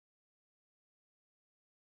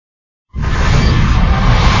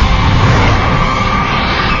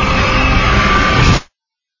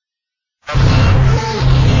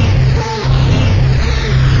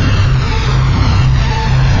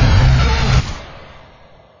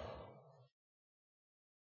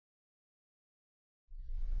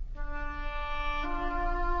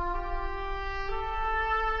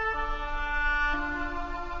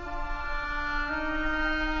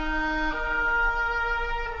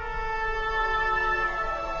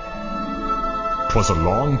'Twas a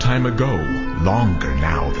long time ago, longer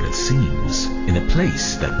now than it seems, in a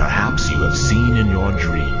place that perhaps you have seen in your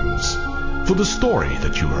dreams. For the story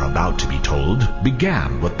that you are about to be told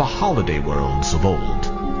began with the holiday worlds of old.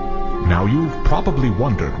 Now you've probably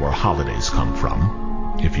wondered where holidays come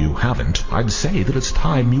from. If you haven't, I'd say that it's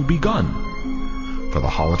time you begun. For the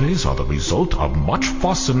holidays are the result of much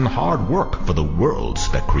fuss and hard work for the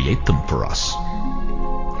worlds that create them for us.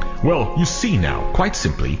 Well, you see now, quite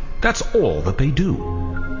simply, that's all that they do,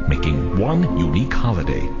 making one unique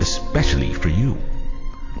holiday especially for you.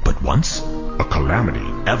 But once, a calamity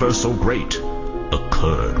ever so great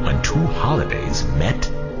occurred when two holidays met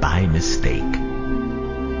by mistake.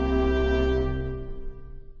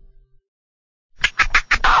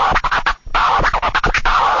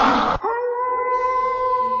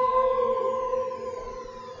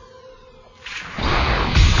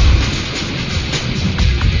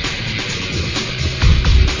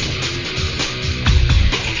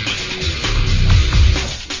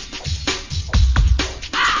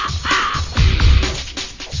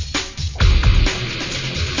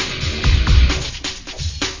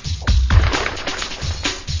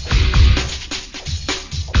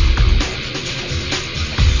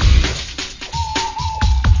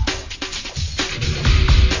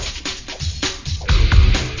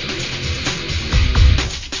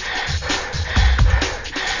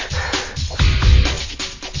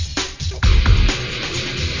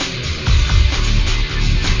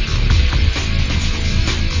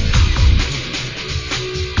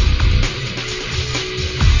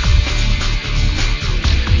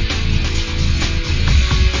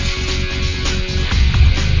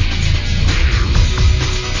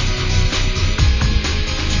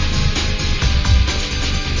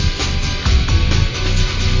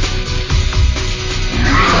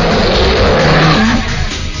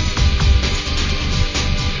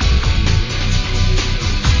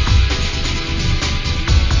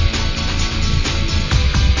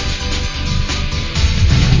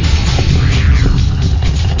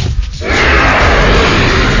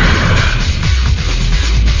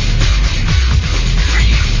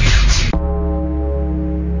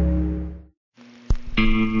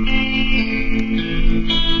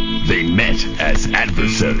 As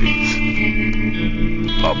adversaries.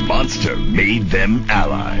 A monster made them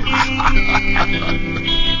allies.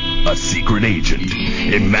 A secret agent,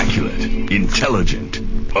 immaculate, intelligent,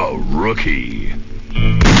 a rookie.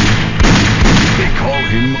 They call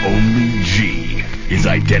him only G. His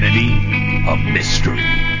identity, a mystery.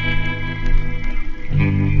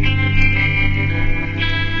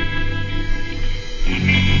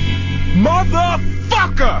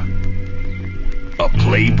 Motherfucker! A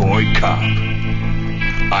playboy cop,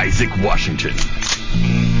 Isaac Washington.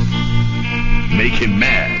 Make him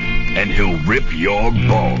mad, and he'll rip your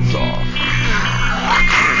balls off.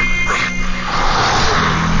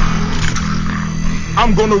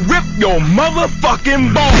 I'm gonna rip your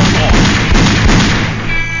motherfucking balls off!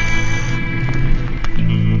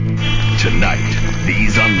 Tonight,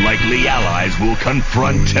 these unlikely allies will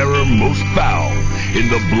confront terror most foul in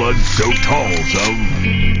the blood-soaked halls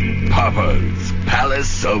of Papa's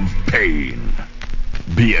Palace of Pain.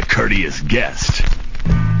 Be a courteous guest.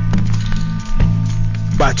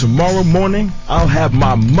 By tomorrow morning, I'll have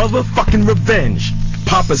my motherfucking revenge.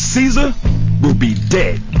 Papa Caesar will be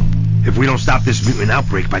dead. If we don't stop this mutant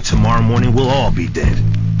outbreak by tomorrow morning, we'll all be dead.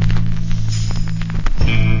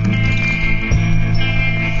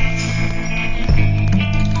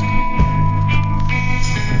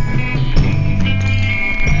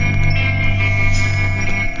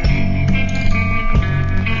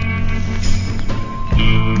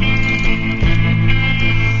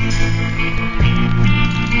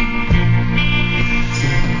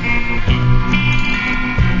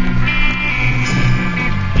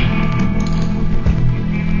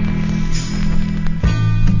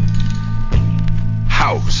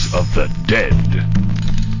 Of the dead.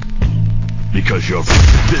 Because your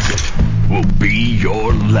visit will be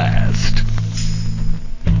your last.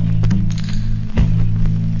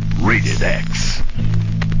 Rated X.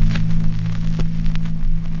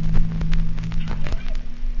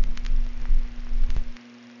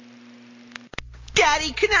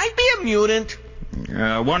 Daddy, can I be a mutant?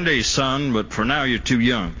 One day, son, but for now you're too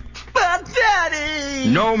young. But Daddy!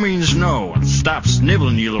 No means no. Stop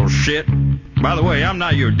sniveling, you little shit. By the way, I'm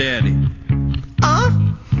not your daddy. Huh?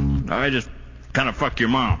 I just kind of fuck your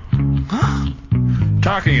mom.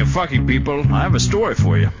 Talking of fucking people, I have a story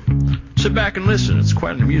for you. Sit back and listen. It's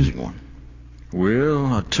quite an amusing one. Well,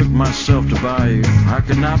 I took myself to Bayou. I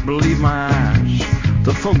could not believe my eyes.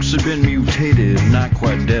 The folks had been mutated, not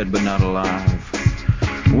quite dead, but not alive.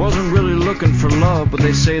 Wasn't really looking for love, but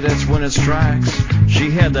they say that's when it strikes. She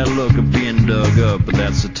had that look of being dug up, but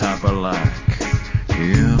that's the type I like.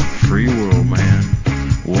 Yeah, free world, man.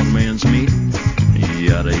 One man's meat.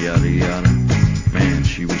 Yada, yada, yada. Man,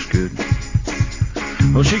 she was good.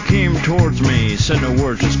 Well, she came towards me, said no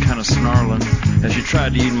words, just kind of snarling. As she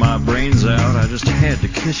tried to eat my brains out, I just had to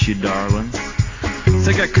kiss you, darling.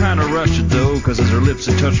 Think I kinda rushed it though, cause as her lips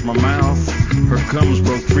had touched my mouth, her gums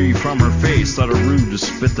broke free from her face, thought it rude to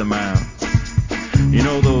spit them out. You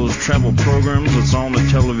know those travel programs that's on the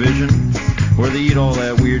television, where they eat all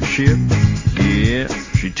that weird shit? Yeah,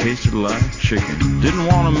 she tasted like chicken. Didn't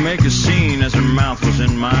want to make a scene as her mouth was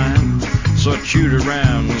in mine, so I chewed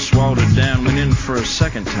around and swallowed it down, went in for a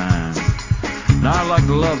second time. Now I like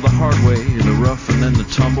to love the hard way, the rough and then the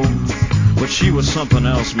tumble, but she was something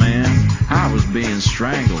else, man. I was being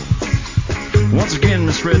strangled. Once again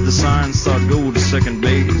misread the signs, thought go to second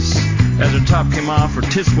base. As her top came off, her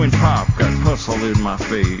tits went pop, got pus all in my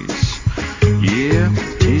face. Yeah,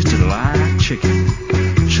 tasted like chicken.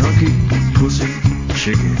 Chunky pussy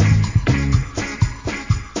chicken.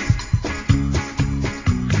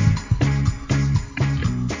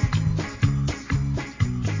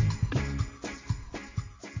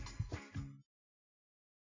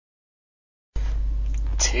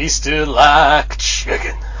 Tasted like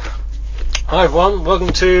chicken. Hi everyone,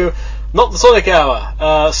 welcome to Not the Sonic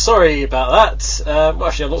Hour. Sorry about that. Well,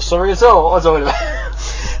 actually, I'm not sorry at all. What am I talking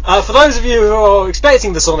about? For those of you who are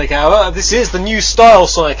expecting the Sonic Hour, this is the new style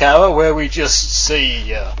Sonic Hour where we just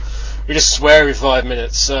we just swear every 5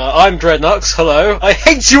 minutes. I'm Dreadnux. Hello. I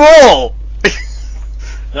hate you all.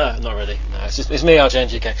 No, not really. No, it's me,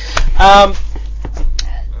 RJNGK.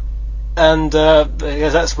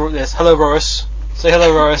 Yes. Hello, Roris. Say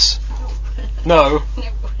hello, Roris. No.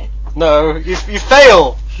 No, you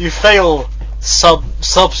fail. You fail.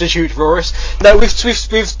 Substitute Roris. No, we've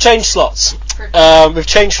changed slots. We've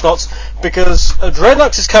changed slots because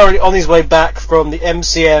Dreadnux is currently on his way back from the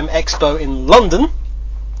MCM Expo in London,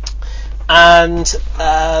 and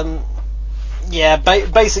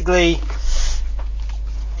basically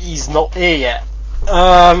he's not here yet.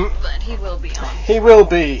 But he will be on. He will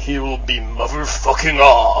be motherfucking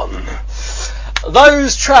on.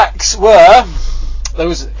 Those tracks were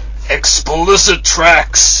those explicit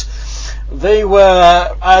tracks. They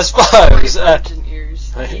were as follows.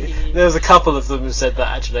 There's a couple of them who said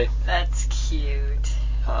that actually. That's cute.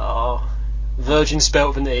 Oh, virgin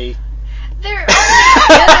spelt with an E. They're on the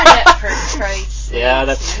internet for Christ's sake. Yeah, you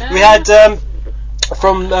know? We had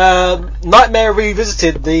from Nightmare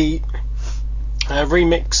Revisited, the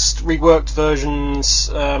remixed, reworked versions,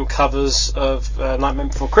 covers of Nightmare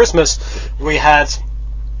Before Christmas. We had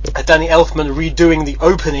Danny Elfman redoing the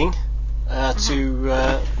opening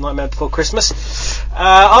to Nightmare Before Christmas.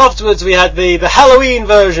 Afterwards we had the Halloween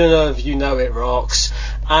version of You Know It Rocks,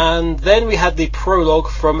 and then we had the prologue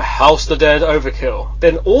from House the Dead Overkill.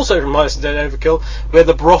 Then also from House the Dead Overkill we had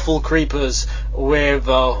the Brothel Creepers with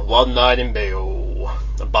One Night in Bayou.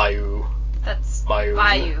 That's Bayou.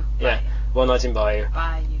 Bayou. Yeah, One Night in Bayou.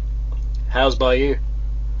 Bayou. How's Bayou?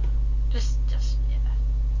 Just yeah.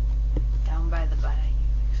 Down by the bayou,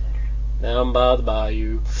 etc. Down by the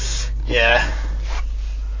bayou. Yeah.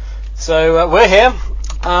 So we're here.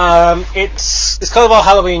 It's kind of our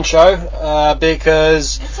Halloween show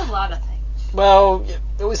because It's a lot of things. well,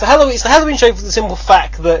 it's the Halloween show for the simple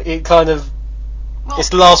fact that it kind of it's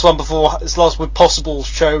the last possible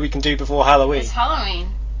show we can do before Halloween. It's Halloween,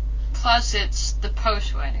 plus it's the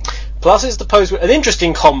post-wedding. Plus it's the post, an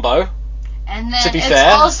interesting combo. And then To be it's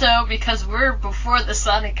fair. also, because we're before the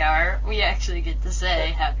Sonic Hour, we actually get to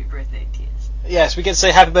say happy birthday to us. Yes, we get to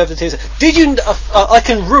say happy birthday to you. Did you? I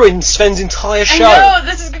can ruin Sven's entire show. I know,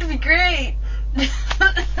 this is going to be great.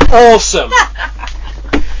 Awesome.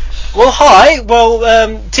 Well, hi.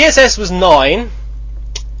 Well, TSS was 9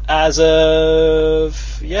 as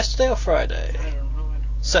of yesterday or Friday.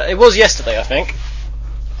 So it was yesterday, I think.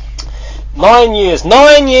 9 years.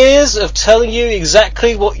 9 years of telling you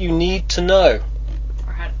exactly what you need to know.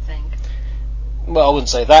 Or how to think. Well, I wouldn't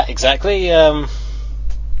say that exactly. Oh,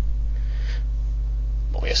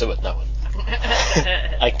 yes, I would. No.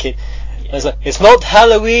 I kid. It's not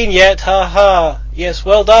Halloween yet, haha. Yes,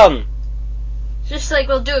 well done. Just like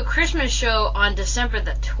we'll do a Christmas show on December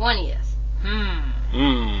the 20th.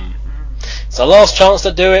 It's our last chance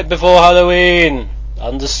to do it before Halloween.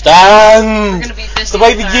 Understand? We're gonna be busy It's the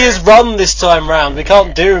way with the our- years run this time round. We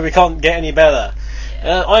can't get any better.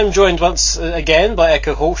 I'm joined once again by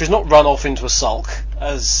Echo Hawk. She's not run off into a sulk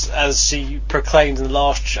as she proclaimed in the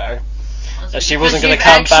last show. She wasn't going to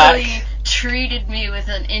come back. treated me with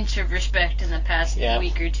an inch of respect in the past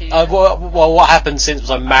week or two. Well, what happened since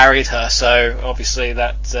was I married her, so obviously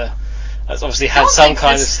that's obviously had some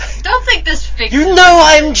kind of... Don't think this fixes You know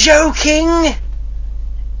I'm joking!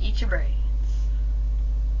 Eat your brains.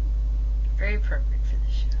 Very appropriate for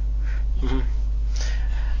this show.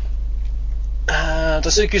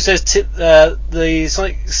 Dasuku says the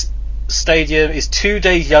Sonic Stadium is 2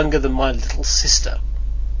 days younger than my little sister.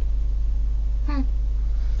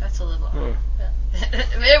 That's a little odd.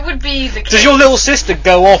 It would be the case. Does your little sister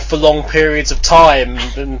go off for long periods of time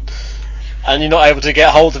and you're not able to get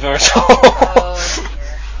hold of her at all? Oh dear.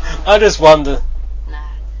 I just wonder. Nah.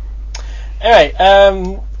 Anyway,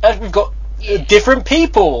 we've got different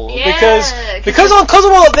people because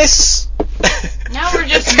of all of this. Now we're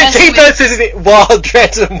just messing Tito says it Wild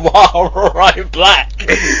Red and Wild Right Black.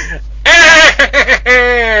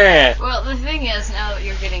 Well, the thing is, now that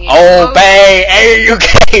you're getting Obey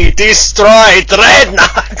AUK, destroy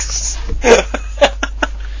Dreadnoks.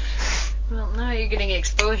 Well, now you're getting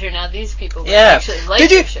exposure. Now these people actually like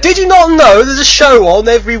your show. Did you not know there's a show on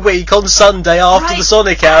every week on Sunday after the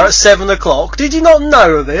Sonic Hour at 7 o'clock? Did you not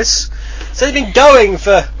know this? So they've been going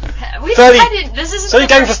for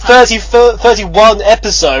 31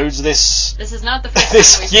 episodes this is not the first time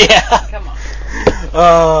we've year. Come on.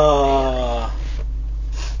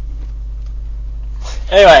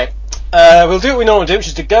 Anyway, we'll do what we normally do, which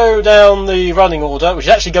is to go down the running order, which is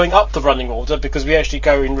actually going up the running order because we actually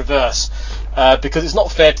go in reverse. Because it's not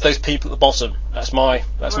fair to those people at the bottom. We're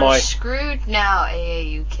screwed now,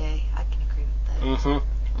 AAUK. I can agree with that.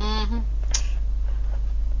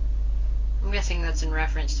 I'm guessing that's in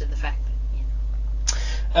reference to the fact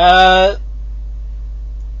that,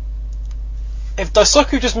 if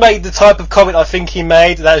Daisoku just made the type of comment I think he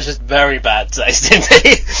made, that is just very bad taste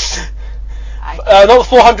indeed. Not the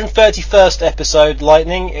 431st episode,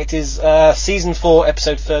 Lightning. It is season 4,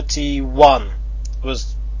 episode 31. It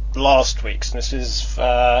was last week's, and this is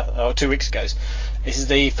 2 weeks ago. This is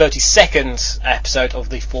the 32nd episode of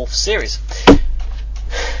the 4th series.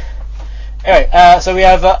 Anyway, so we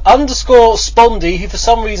have underscore Spondy, who for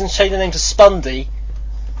some reason changed the name to Spundy.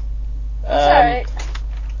 alright.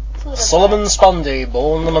 Solomon Spundy,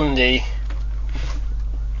 born the Monday.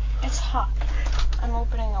 It's hot. I'm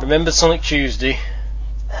opening up. Remember Sonic Tuesday,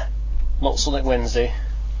 not Sonic Wednesday.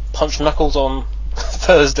 Punch Knuckles on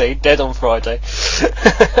Thursday, dead on Friday.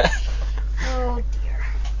 Oh dear.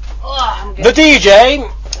 Oh, I'm good. The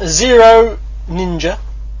DJ, Zero Ninja,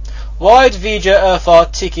 Wide Vija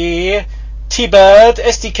Earthar Tiki, T-Bird,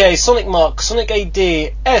 SDK, Sonic Mark, Sonic AD,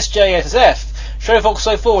 SJSF, Shadow Fox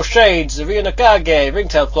 04, Shades, Rio Nakage,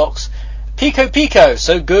 Ringtail Clocks, Pico,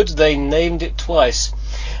 so good they named it twice.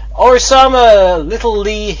 Orisama, Little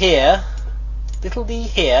Lee here. Little Lee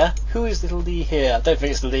here? Who is Little Lee here? I don't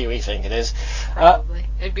think it's the Lee we think it is. Probably.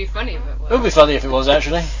 It'd be funny if it was. It would be funny if it was,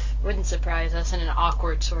 actually. Wouldn't surprise us in an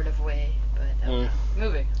awkward sort of way, but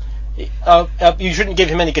moving. You shouldn't give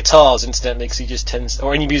him any guitars, incidentally, because he just tends,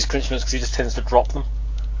 or any musical instruments, because he just tends to drop them.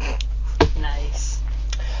 Nice.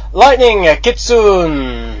 Lightning,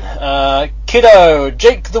 Kitsune, Kiddo,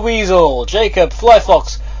 Jake the Weasel, Jacob,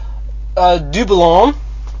 Flyfox, Dubelon.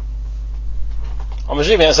 I'm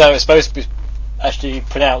assuming that's how it's supposed to be actually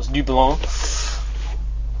pronounced, Dubelon.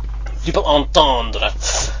 Double entendre.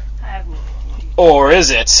 I have no idea. Or is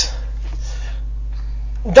it?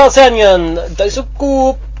 D'Artagnan,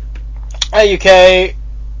 Daisuku, AUK,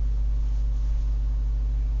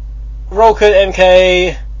 Rollcode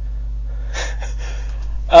MK,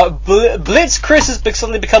 Blitz Chris has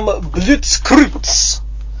suddenly become Blitzkrutz.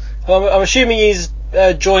 I'm assuming he's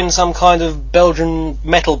joined some kind of Belgian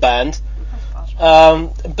metal band.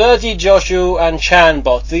 Birdie, Joshua and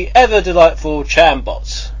Chanbot, the ever delightful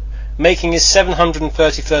Chanbot, making his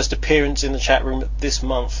 731st appearance in the chat room this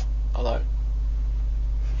month alone.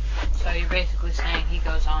 So you're basically saying he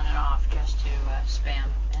goes on and off just to spam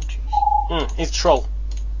entries. He's a troll.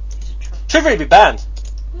 He's a troll. Should really be banned.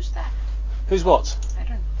 Who's that? Who's what? I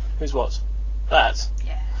don't know. Who's what? That?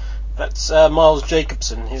 Yeah. That's Miles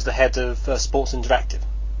Jacobson. He's the head of Sports Interactive.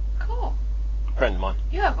 Cool. Friend of mine.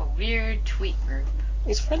 You have a weird tweet group.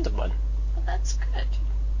 He's a friend of mine. Well, that's good.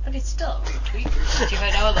 But it's still a weird tweet group. But you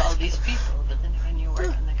know all these people, but then when you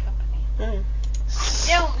work in the company.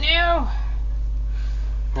 Don't know.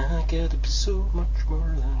 I gotta be so much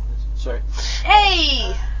more than this. Sorry.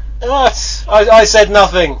 Hey! What? I said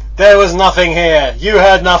nothing. There was nothing here. You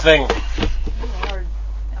heard nothing. You are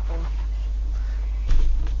Apple.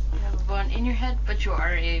 You have a bun in your head, but you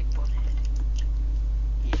are a bonehead.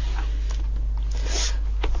 Yeah.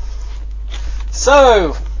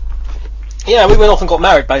 So, yeah, we went off and got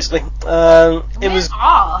married, basically. It was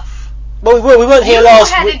off. Well, we weren't here You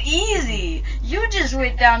last had week. it easy. You just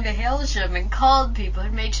went down to Hailsham and called people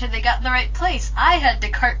and made sure they got in the right place. I had to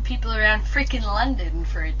cart people around freaking London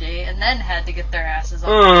for a day and then had to get their asses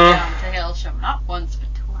all the way down to Hailsham. Not once, but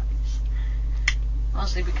twice.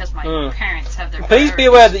 Mostly because my parents have their Please be priorities.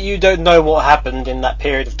 aware that you don't know what happened in that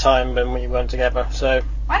period of time when we weren't together. So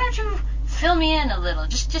Why don't you fill me in a little?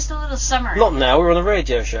 Just a little summary. not now. We're on a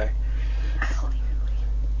radio show.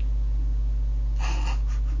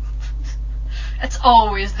 That's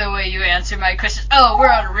always the way you answer my questions. Oh, we're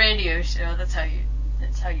on a radio show. That's how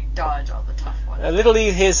you dodge all the tough ones. Little Lee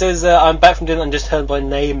here says, I'm back from dinner and just heard my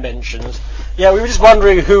name mentioned. Yeah, we were just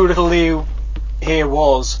wondering who Little Lee here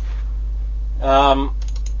was. And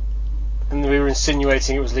we were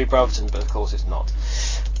insinuating it was Lee Brotherton, but of course it's not.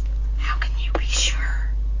 How can you be sure?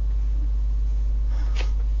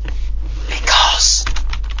 Because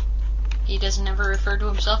He doesn't ever refer to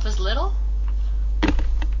himself as little?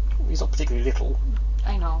 he's not particularly little.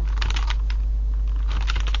 I know.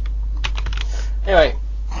 Anyway.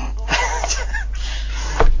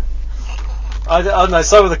 I don't know,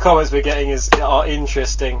 some of the comments we're getting are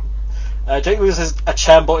interesting. Jake Lewis says a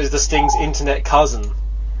Chambot is the Sting's internet cousin.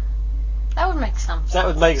 That would make some sense. That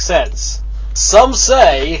would make sense. Some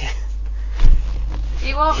say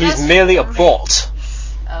He won't he's mess merely a with me. bot.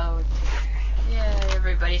 Oh dear. Yeah,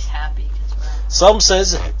 everybody's happy. 'Cause we're...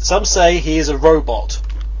 Some say he is a robot.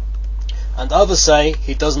 And others say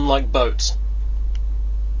he doesn't like boats.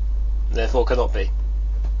 Therefore cannot be.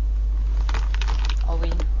 All we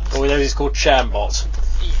know is... All we know is he's called Chambot.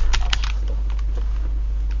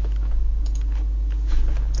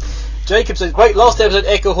 Jacob says, wait, last episode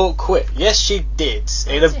Echo Hawk quit. Yes, she did.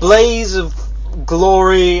 In a blaze of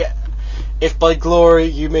glory, if by glory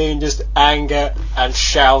you mean just anger and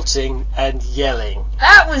shouting and yelling.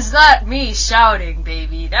 That was not me shouting,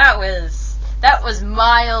 baby. That was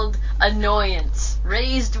mild annoyance,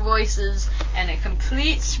 raised voices, and a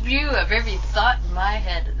complete spew of every thought in my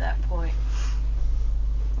head at that point,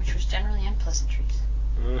 which was generally unpleasantries.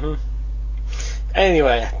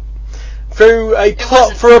 Anyway, through a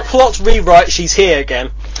wasn't plot rewrite, she's here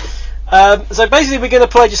again. So basically, we're going to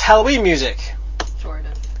play just Halloween music Sort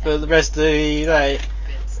of. for the rest of the day.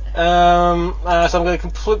 Bits. So I'm going to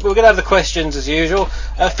we're going to have the questions as usual.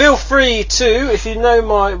 Feel free to, if you know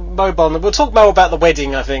my mobile number, we'll talk more about the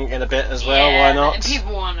wedding, I think, in a bit as well. Yeah, Why not?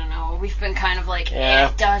 People want to know. We've been kind of like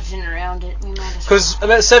dodging around it. We might as well.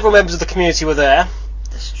 Because several members of the community were there.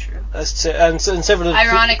 That's true. And several of the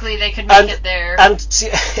Ironically, they could make it there.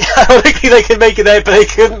 Ironically, they could make it there, but they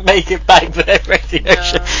couldn't make it back for their radio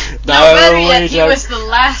show. Better yet, we he don't. was the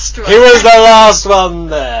last one. He was the last one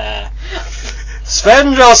there.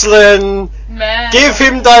 Sven Jocelyn, Man. give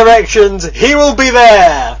him directions. He will be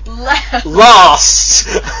there. Last.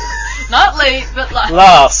 Not late, but last.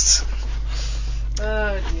 Last.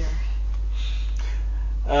 Oh dear.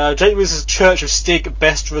 Jake Lewis's Church of Stig,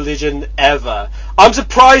 best religion ever. I'm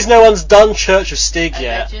surprised no one's done Church of Stig I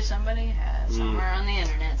yet. bet you somebody has somewhere on the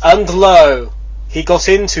internet. And lo, he got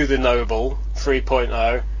into the Noble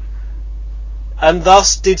 3.0, and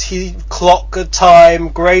thus did he clock a time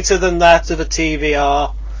greater than that of a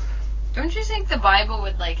TVR. Don't you think the Bible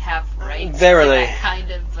would like have rights Verily. to that kind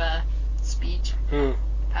of speech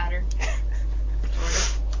pattern? Sort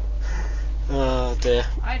of. Oh dear.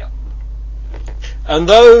 I don't. And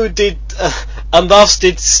thus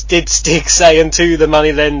did Stig say unto the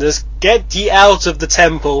moneylenders, get ye out of the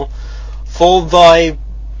temple, for thy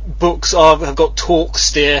books have got talk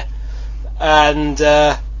steer, and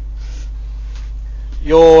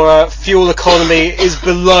your fuel economy is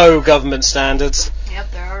below government standards.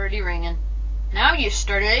 Yep, they're already ringing. Now you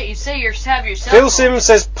started it. You say you have yourself. Phil Sims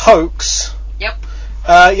says pokes. Yep.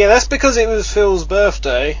 Yeah, that's because it was Phil's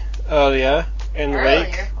birthday earlier in the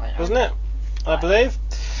week, What- wasn't it? I believe.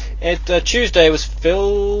 Tuesday was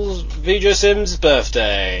VJ Sims'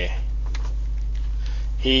 birthday.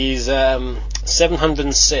 He's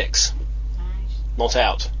 706. Nice. Not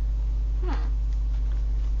out.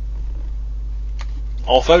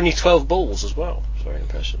 Off only 12 balls as well. It's very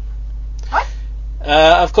impressive. What?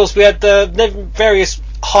 Of course, we had various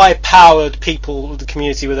high-powered people of the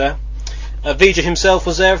community were there. Vija himself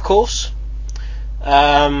was there, of course.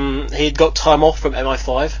 He'd got time off from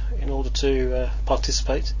MI5 in order to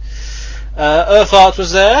participate. Earth Art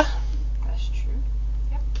was there. That's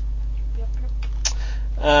true. Yep.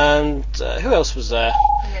 And who else was there?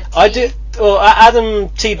 We had Adam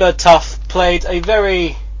T-Bird Tuff played a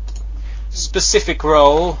very specific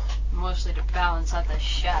role. mostly to balance out the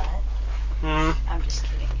shot. I'm just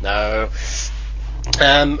kidding. No.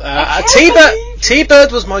 Okay.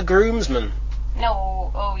 T-Bird was my groomsman.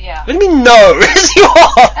 No, oh yeah. What do you mean no? Yes, you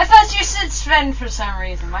are! I thought you said Sven for some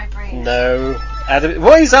reason. My brain. No. Adam,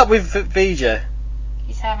 what is up with VJ?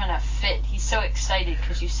 He's having a fit. He's so excited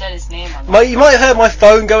because you said his name on the You might have heard my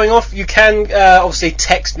phone going off. You can obviously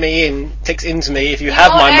text into me if you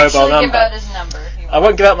have my mobile number. Give out his number. I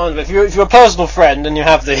won't give out my number. If you're a personal friend and you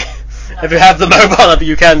have the if you have the mobile number,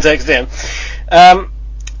 you can text in.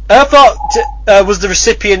 Urquhart was the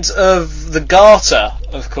recipient of the Garter,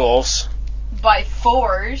 of course. By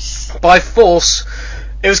force. By force.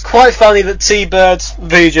 It was quite funny that T-Bird,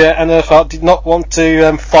 VJ, and Urquhart did not want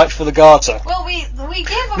to fight for the Garter. Well, we gave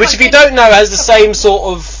him. Which, if you don't know, has the same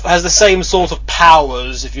sort of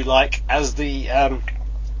powers, if you like, as the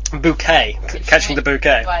bouquet, catching the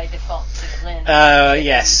bouquet. By default to Glenn.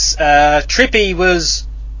 Yes. Trippy was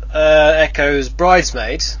Echo's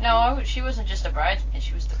bridesmaid. No, she wasn't just a bridesmaid.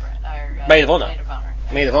 She was the maid of honour. Maid of honour.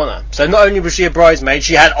 Maid of honour. So not only was she a bridesmaid,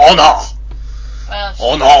 she had honour. Well,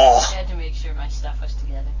 honour. She had to make sure my stuff was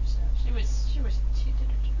together. So she did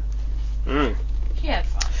her job. She had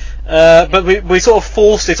fun. But we sort of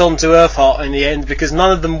forced it onto Urquhart in the end because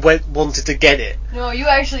none of them wanted to get it. No, you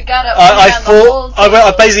actually got it.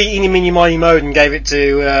 I basically eeny meeny miny mode and gave it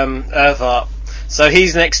to Urquhart. So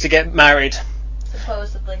he's next to get married.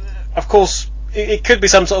 Supposedly. Of course, it could be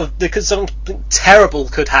something terrible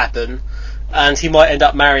could happen, and he might end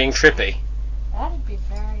up marrying Trippy. That'd be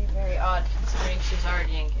very, very odd considering she's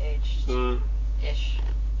already engaged.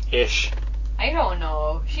 Ish. I don't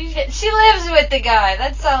know. She lives with the guy.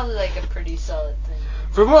 That sounds like a pretty solid thing.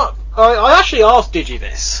 From what I actually asked Digi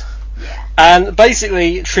this. Yeah. And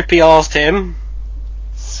basically Trippy asked him.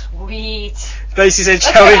 Sweet. Basically said,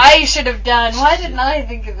 That's shall what we? I should have done. Why didn't I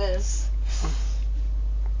think of this?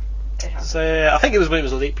 So I think it was when it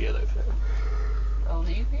was a leap year though. A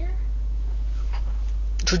leap year?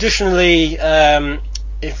 Traditionally,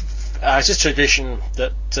 it's just tradition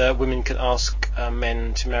that women can ask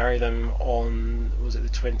men to marry them on, was it the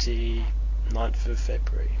 29th of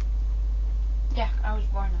February? Yeah, I was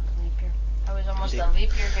born on a leap year. I was almost a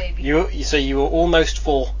leap year baby. You were almost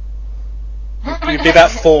 4. You'd be about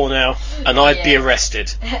 4 now, and I'd be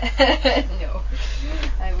arrested. No.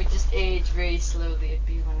 I would just age very slowly. It'd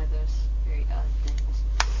be one of those very odd things.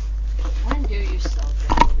 When do you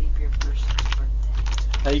celebrate a leap year person's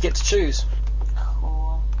birthday? You get to choose.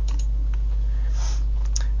 Cool.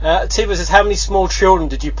 Tiba says, how many small children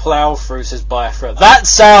did you plough through, says Biafra. That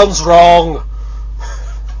sounds wrong!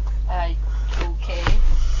 Okay.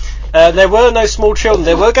 There were no small children.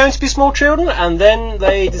 There were going to be small children, and then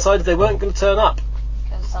they decided they weren't going to turn up.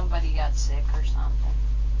 Because somebody got sick or something.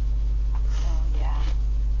 So, yeah.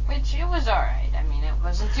 Which, it was alright. I mean, it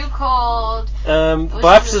wasn't too cold.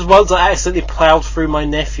 Biafra says, once I accidentally ploughed through my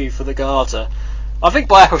nephew for the Garter. I think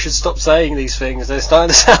Biafra should stop saying these things. They're starting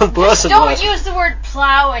to sound worse and worse. Don't use the word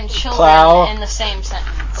plow and children in the same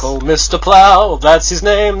sentence. Call Mr. Plow, that's his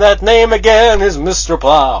name. That name again is Mr.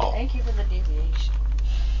 Plow. Thank you for the deviation.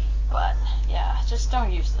 But, yeah, just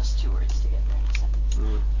don't use those two words together in a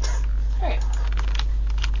sentence. Alright.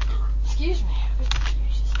 Excuse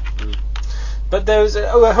me. But there was...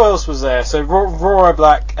 who else was there? So Rora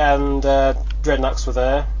Black and Dreadnoughts were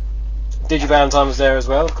there. Digi Valentine was there as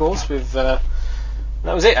well, of course, with... that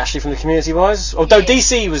was it, actually, from the community-wise. Although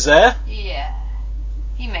DC was there. Yeah.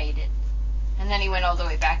 He made it. And then he went all the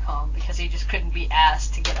way back home because he just couldn't be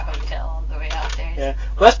asked to get a hotel all the way out there. Yeah.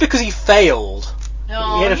 Well, that's because he failed.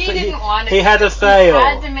 No, he didn't want to. He had to fail. He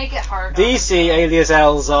had to make it hard. DC, alias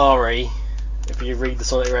Alzari, if you read the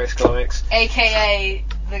Sonic Rex comics. AKA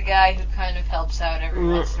the guy who kind of helps out every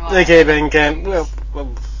once in a while. AKA Ben Kemp. Well,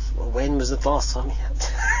 when was the last time he had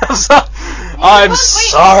I'm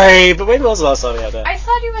sorry, but when was the last time he had that? I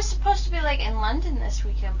thought he was supposed to be like in London this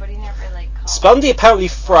weekend, but he never called. Spundy apparently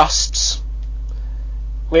thrusts,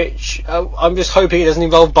 which I'm just hoping it doesn't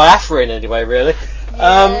involve Biafra in any way, really.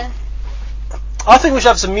 Yeah. I think we should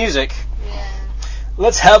have some music. Yeah.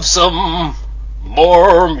 Let's have some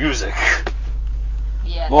more music.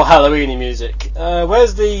 Yeah. More Halloweeny music.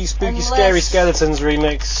 Where's the Spooky Scary Skeletons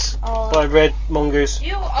remix by Red Mongoose?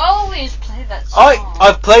 You always play that song.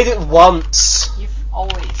 I've played it once. You've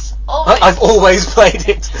always. I've always played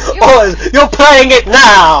it. Always. You're playing it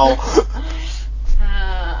now!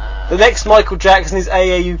 The next Michael Jackson is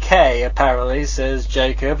AAUK, apparently, says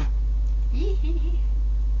Jacob.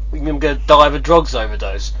 I'm going to die of a drugs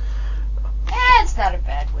overdose. That's not a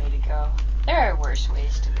bad way to go. There are worse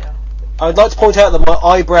ways to go. I'd like to point out that my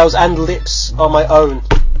eyebrows and lips are my own.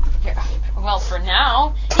 Yeah, well, for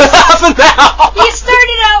now. For now! He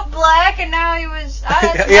started out black and now he was...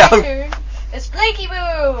 it's my turn. It's Blakey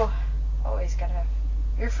Boo! Always gotta...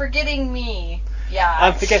 You're forgetting me.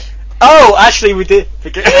 Yeah. Oh, actually, we did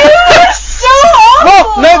forget. You were so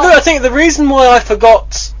awful! Well, no, I think the reason why I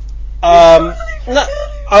forgot,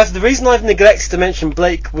 the reason I've neglected to mention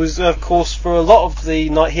Blake was, of course, for a lot of the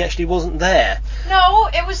night he actually wasn't there. No,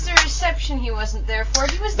 it was the reception he wasn't there for.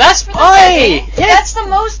 He was That's there for the fine. wedding. Yeah. That's the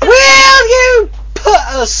most. Will you put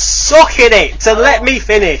a sock in it to let me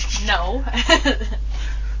finish? No.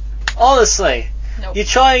 Honestly, Nope. you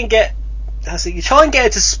try and get her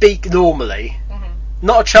to speak normally. Mhm.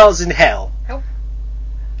 Not a chance in hell. Nope.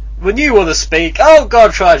 When you want to speak, oh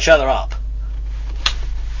God, try and shut her up.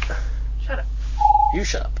 Shut up. You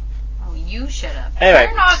shut up. Oh, you shut up. Anyway,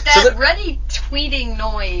 Turn off so that ready tweeting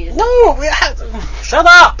noise. No, shut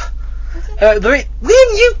up.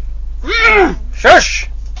 Will you? Shush.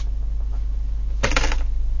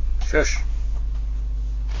 Shush.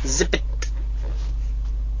 Zip it.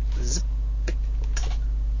 Zip it.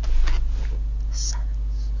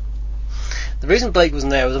 The reason Blake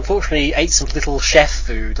wasn't there was unfortunately he ate some little chef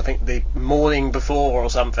food, I think the morning before or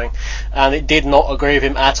something, and it did not agree with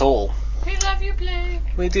him at all. We love you, Blake.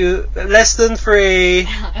 We do less than 3.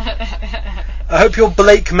 I hope your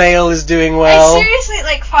Blake mail is doing well. I seriously,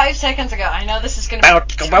 like 5 seconds ago, I know this is going to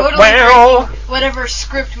be totally Well. breaking whatever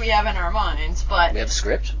script we have in our minds, but We have a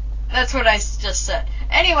script. that's what I just said.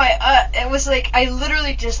 Anyway, it was like, I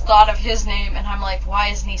literally just thought of his name, and I'm like, why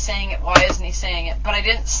isn't he saying it? Why isn't he saying it? But I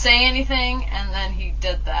didn't say anything, and then he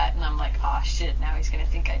did that, and I'm like, oh shit, now he's going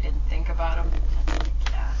to think I didn't think about him.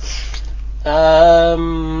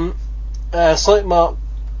 Yeah. Sonic Mark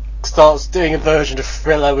starts doing a version of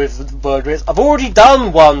Thriller with the word with. I've already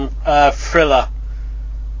done one Thriller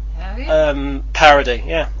Have you? parody.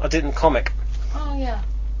 Yeah, I did in comic. Oh, yeah.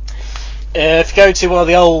 If you go to one of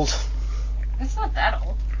the old, It's not that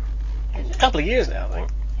old. a couple of years now, I think.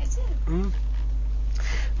 Is it?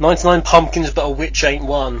 99 Pumpkins, but a witch ain't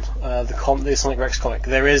one. The Sonic Rex comic.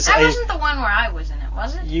 There is That a. wasn't the one where I was in it,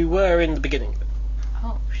 was it? You were in the beginning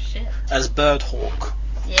Oh, shit. as Birdhawk.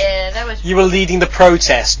 Yeah, that was... You were leading the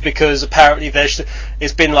protest because apparently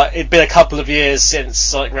it'd been a couple of years since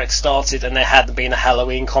Sonic Rex started and there hadn't been a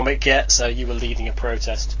Halloween comic yet, so you were leading a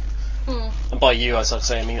protest. And by you, as I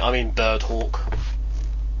say, I mean Birdhawk.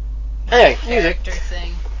 Anyway, music. Character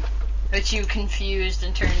thing. Which you confused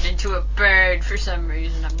and turned into a bird for some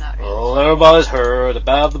reason, I'm not really Oh, everybody's heard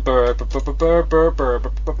about the bird.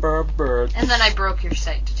 And then I broke your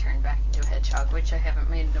sight to turn back into a hedgehog, which I haven't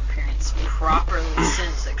made an appearance properly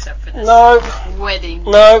since, except for this wedding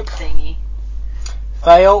thingy.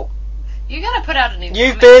 Fail. You gotta put out a new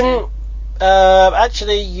You've comic been,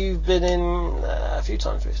 actually, you've been in a few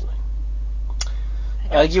times recently.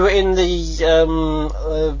 You were in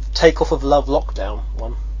the Takeoff of Love Lockdown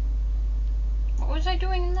one. What was I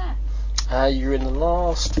doing in that? You were in the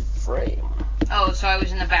last frame. Oh, so I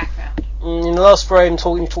was in the background. In the last frame, you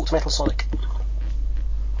talked to Metal Sonic.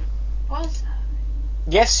 Was that?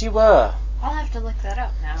 Yes, you were. I'll have to look that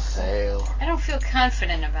up now. Fail. I don't feel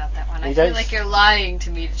confident about that one. I You feel don't? like you're lying to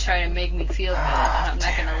me to try to make me feel good, and I'm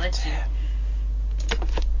not gonna let you.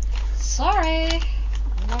 Sorry.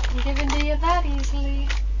 I'm not gonna give in to you that easily.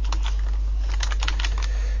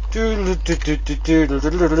 Oh,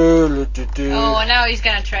 and now he's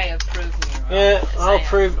gonna try to prove me wrong. Yeah, I'll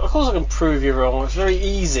prove. Of course, I can prove you wrong. It's very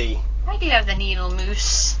easy. I do have the needle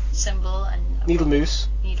moose symbol and Needle moose.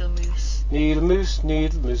 needle moose. Needle moose.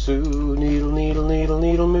 Needle moose. Ooh, needle, needle, needle,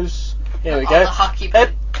 needle moose. Here we All go. the hockey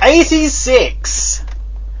boots. 86.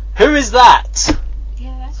 Who is that?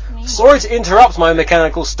 Yeah, that's me. Sorry to interrupt my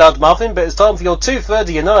mechanical stud muffin, but it's time for your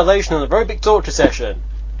 2:30 annihilation and aerobic torture session.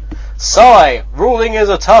 Sigh, ruling is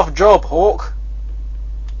a tough job, Hawk.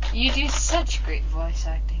 You do such great voice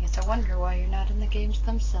acting. It's a wonder why you're not in the games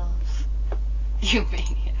themselves. You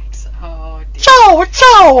maniacs. Oh, dear. Chow,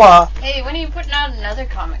 chow! Hey, when are you putting out another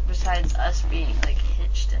comic besides us being, like,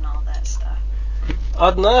 hitched and all that stuff? I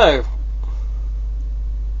don't know.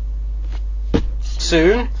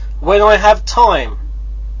 Soon, when I have time.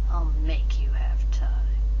 I'll make you have time.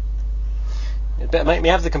 You better make me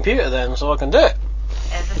have the computer then, so I can do it.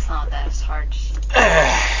 Yeah, that's not that hard.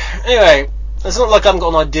 Anyway, it's not like I haven't got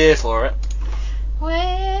an idea for it.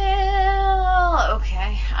 Well,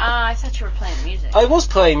 okay. I thought you were playing music. I was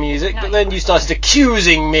playing music, No, but you then weren't. you started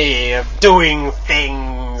accusing me of doing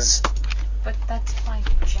things. But that's my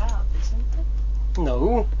job, isn't it?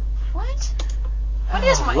 No. What? What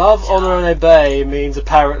is my Love, job? honour and obey means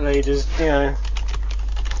apparently just,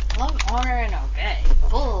 Love, honor, and obey.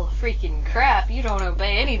 Bull freaking crap. You don't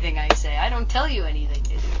obey anything I say. I don't tell you anything to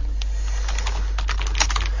do.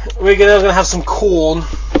 we're gonna have some corn.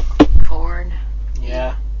 Corn.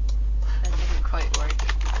 Yeah. That didn't quite work.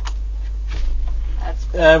 That's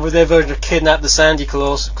with their version of Kidnap the Santa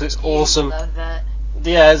Claus, because it's awesome. Love that.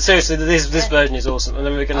 Yeah, seriously, this version is awesome. And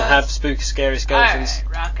then we're going to have Spooky Scary Skeletons.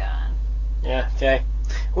 Alright, rock on. Yeah, okay.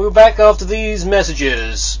 We'll be back after these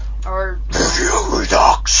messages. Or...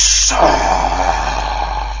 Paradox!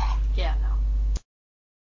 Yeah, no.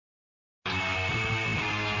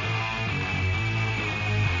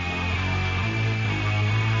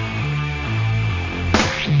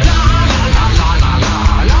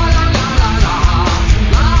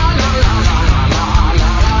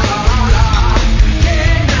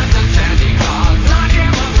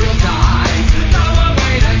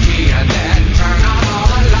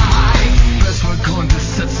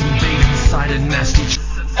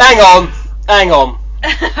 Hang on.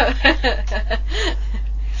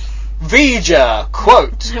 Vija,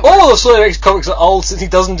 quote, all the Sonic comics are old since he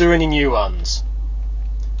doesn't do any new ones.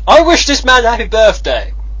 I wish this man happy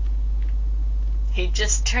birthday. He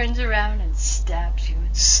just turns around and stabs you.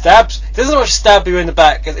 Stabs? He doesn't much stab you in the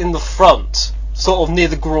back, in the front, sort of near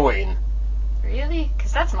the groin. Really?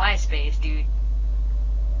 Because that's my space, dude.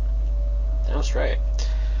 Damn straight.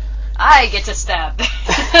 I get to stab.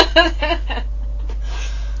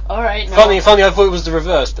 Alright, no. Funny, I thought it was the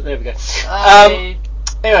reverse, but there we go.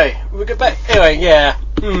 Anyway, we'll get back. Anyway, yeah.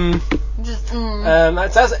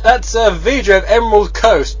 That's Vija of Emerald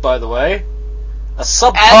Coast, by the way. A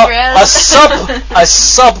subpar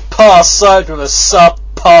site with a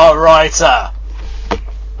subpar writer.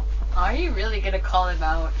 Are you really gonna call him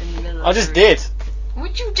out in the middle of I just did.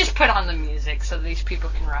 Would you just put on the music so these people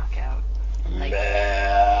can rock out? Like,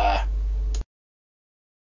 Meh.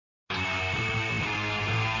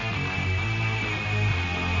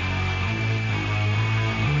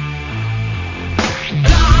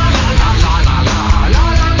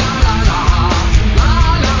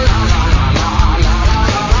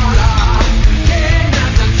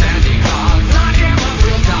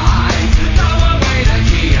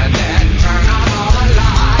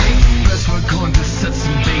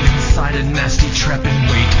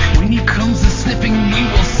 When he comes a sniffing, we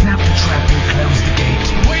will snap the trap and close the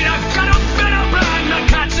gate. Wait, I've got a better plan to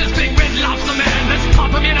catch this big red lobster man. Let's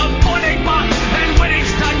pop him in a boiling pot, and when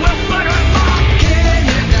he's done, we'll butter him up. Get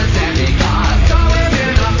in the Santa Claus, throw him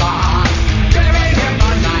in a box. Bury him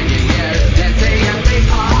for 90 years, then see him be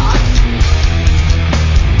hot.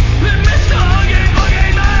 Mr. Huggy Buggy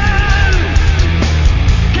Man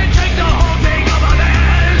can take the whole thing over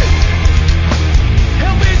there.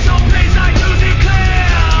 He'll be so pleased I do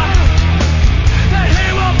declare that he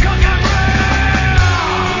will cook and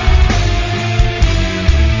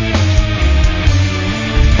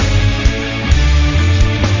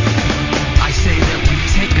I say that we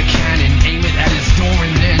take a cannon, aim it at his door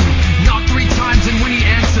and then knock 3 times, and when he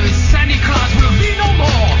answers, Santa Claus will be no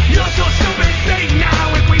more. You're so stupid, think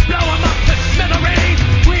now if we blow him up to smithereens,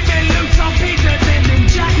 we may lose some pieces and then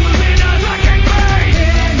Jack will be the wrecking ball.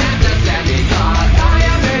 In at the Santa Claus,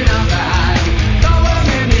 I am in a bag. Throw him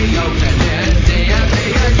in the ocean and see if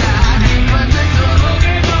he attack. But Mr.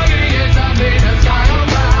 Huggy Buggy is a Venus guy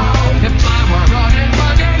around. If I were running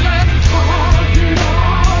Buggy Land, I'd be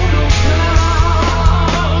all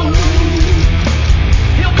around.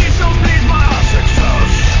 He'll be so pleased by our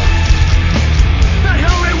success that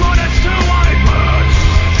he'll reward us 2 white birds.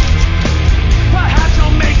 Perhaps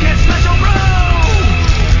he'll make it special brew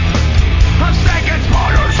of second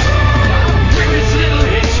partners. We're his little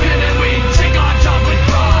henchmen and we take our job with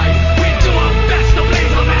pride. We do our best to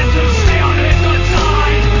please the man to stay on his good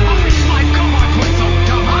side. I wish my God was so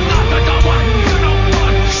dumb. I'm not the dumb one. You know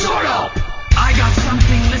what? Shut up. I got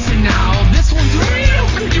something. Listen now. This one's real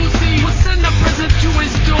good, you see. We'll send a present to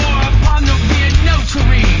his door upon there being no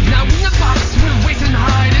tree. Now in the box we'll wait and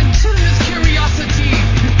hide until his curiosity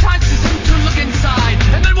entices him to look inside,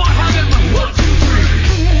 and then we'll have him 1, 2,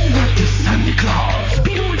 3. What is Santa Claus?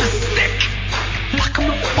 Beat him with a stick. Lock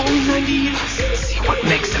him up on 98. See what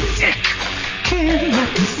makes him tick. Can't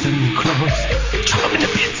let the Santa Claus chop him into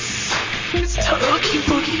bits. Mr. Huggy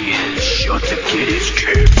Buggy is sure to get his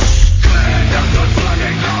kicks.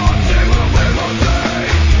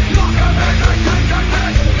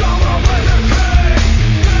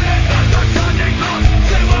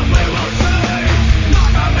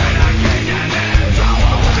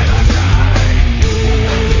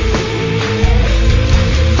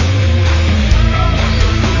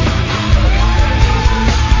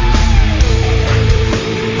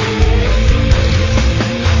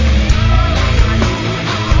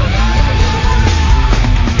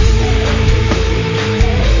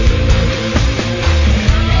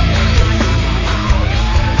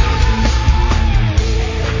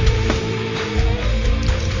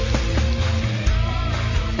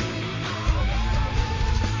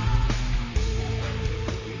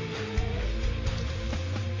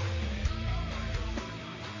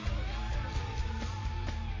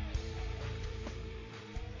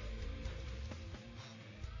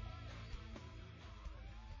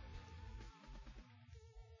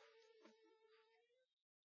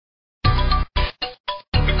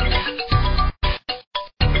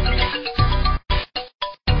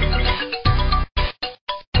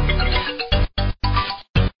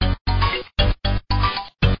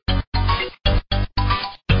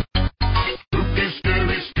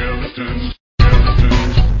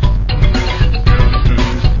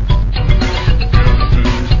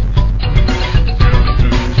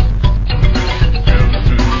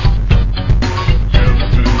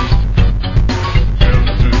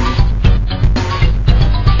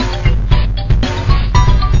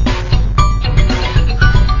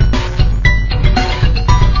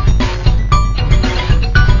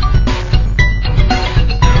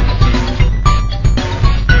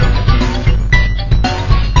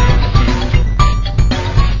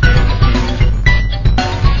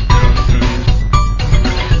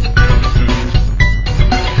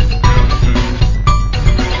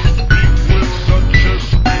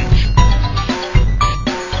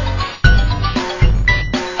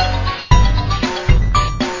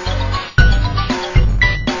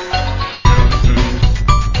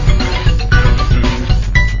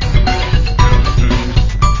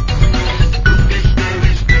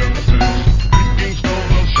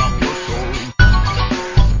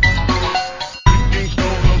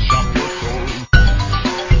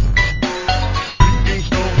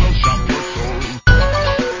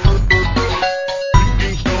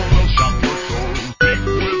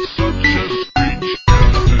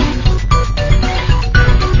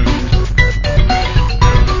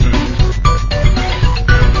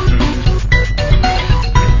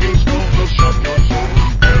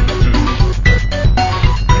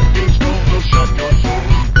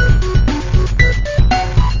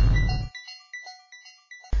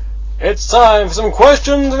 It's time for some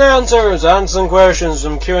questions and answers. Answer some questions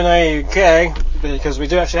from Q&A UK, because we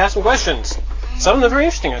do actually have some questions. Some of them are very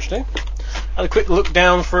interesting, actually. Had a quick look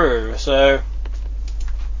down through, so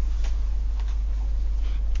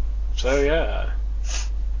yeah.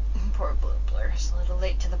 Poor Blue Blur's a little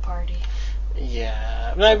late to the party.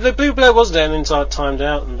 Yeah. No, the Blue Blur was there and inside timed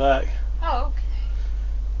out and back. Oh,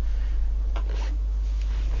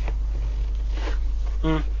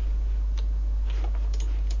 okay.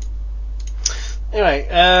 Anyway,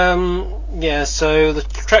 yeah, so the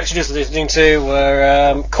tracks you just listening to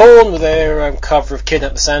were Korn with their cover of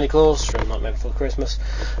Kidnap the Santa Claus from Nightmare Before Christmas,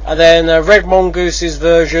 and then Red Mongoose's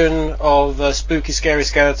version of Spooky Scary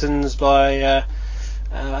Skeletons by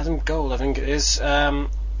Adam Gold, I think it is,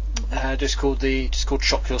 just called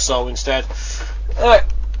Shock Your Soul instead. Alright,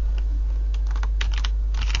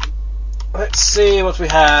 let's see what we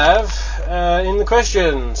have in the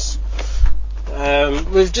questions.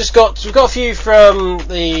 We've got a few from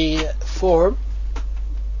the forum.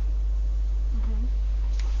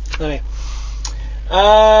 Okay.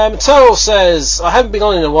 Terrell says, I haven't been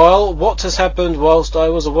on in a while. What has happened whilst I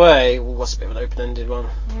was away? Well, that's a bit of an open-ended one.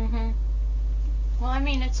 Well, I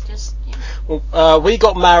mean, it's just, you know. Well, we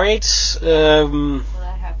got married. Well,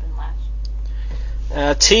 that happened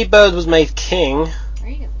last. T-Bird was made king.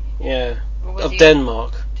 Really? Yeah. Of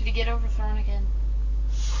Denmark. Did he get overthrown again?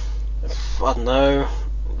 I don't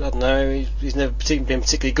know. He's never been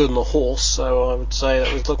particularly good on a horse, so I would say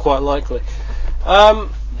that was quite likely. What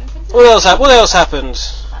else happened?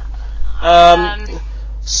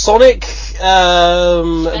 Sonic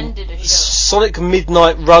Sonic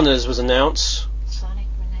Midnight Runners was announced. Sonic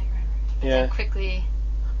Midnight Runners. Yeah. Quickly.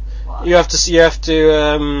 Well, You have to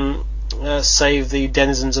save the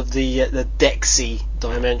denizens of the Dexy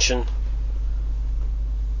dimension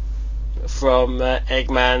from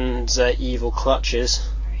Eggman's evil clutches.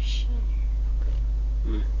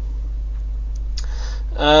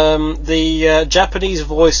 The Japanese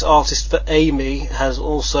voice artist for Amy has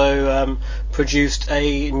also produced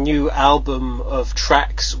a new album of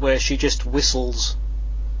tracks where she just whistles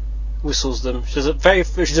them. She's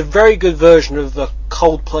a very good version of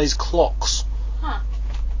Coldplay's Clocks. Huh.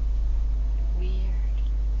 Weird.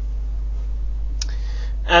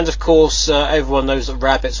 And of course, everyone knows that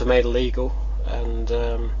rabbits were made illegal, and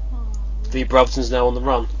the Brotherton's now on the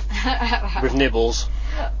run with Nibbles.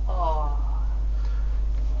 Oh.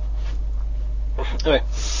 Anyway,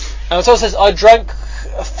 Tom says, I drank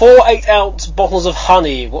 4 8-ounce bottles of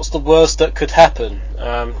honey. What's the worst that could happen?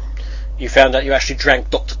 You found out you actually drank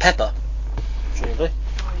Dr. Pepper, presumably.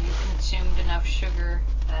 Or you consumed enough sugar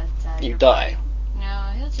that You die.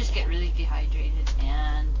 No, he'll just get really dehydrated,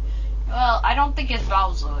 and well, I don't think his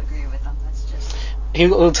bowels will agree with him. That's just.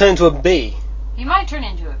 He'll turn into a bee. He might turn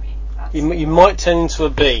into a bee. You might turn into a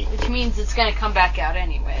bee. Which means it's going to come back out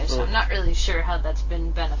anyway, so I'm not really sure how that's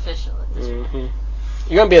been beneficial at this point.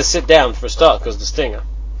 You're going to be able to sit down for a start because of the stinger.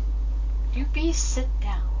 You bees sit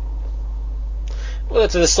down. Well,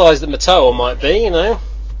 to the size that Mattel might be, you know.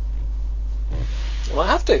 You might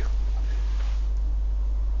have to.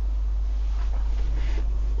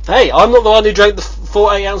 Hey, I'm not the one who drank the 4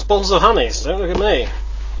 8-ounce bottles of honey, so don't look at me.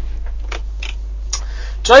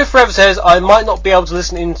 Joe Forever says, I might not be able to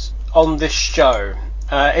listen in on this show.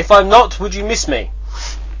 If I'm not, would you miss me?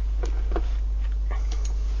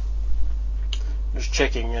 Just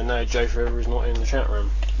checking, no, Joe Forever is not in the chat room.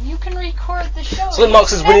 You can record the show. Something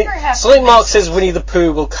Mark says Winnie the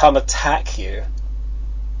Pooh will come attack you.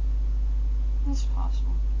 It's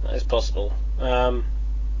possible. That is possible.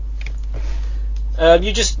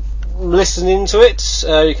 You just listen into it.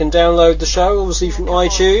 You can download the show, obviously, from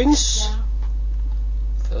iTunes. Yeah.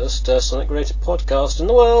 First Sonic related podcast in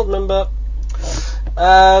the world, remember.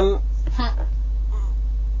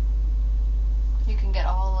 You can get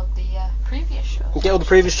all of the previous shows. Get all the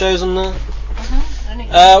previous shows on there.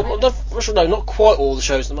 Well, no, not quite all the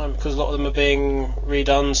shows at the moment, because a lot of them are being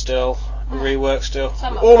redone still, reworked still.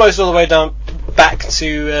 Almost all the way down back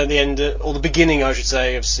to the end, or the beginning, I should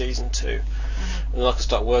say, of season 2. And then I can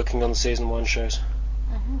start working on the season 1 shows.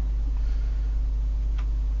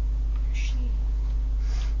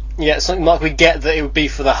 Yeah, something like we get that it would be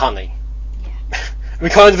for the honey. Yeah. We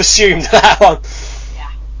kind of assumed that one.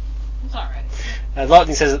 Yeah. It's alright.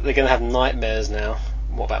 Lightning says that they're going to have nightmares now.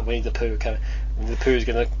 What about Winnie the Pooh coming? Winnie the Pooh is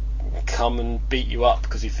going to come and beat you up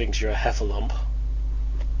because he thinks you're a heffalump.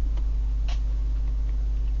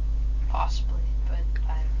 Possibly, but I don't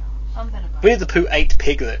know. Something about Winnie the Pooh ate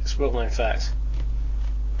piglets, well-known fact.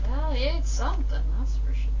 Well, he ate something, that's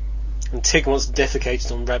for sure. And Tig once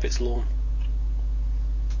defecated on Rabbit's lawn.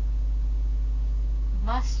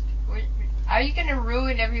 Are you gonna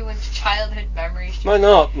ruin everyone's childhood memories? Why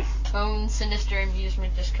not? Own sinister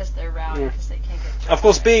amusement just because they're around because they can't get. Of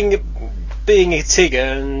course, being a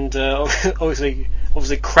Tigger and obviously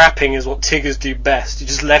crapping is what Tiggers do best. You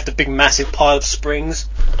just left a big massive pile of springs.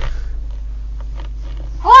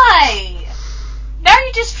 Why? Now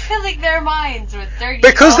you're just filling their minds with dirty.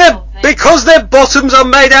 Because their bottoms are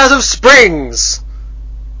made out of springs.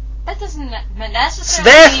 That doesn't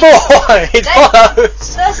necessarily. Therefore, it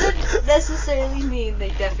follows. Doesn't necessarily mean they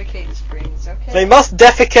defecate springs. Okay. They must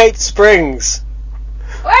defecate springs.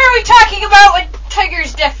 What are we talking about when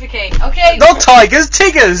tigers defecate? Okay. Not tigers,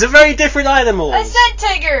 Tiggers are very different animals. I said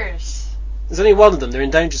tigers. There's only one of them. They're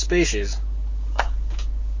endangered species. I'm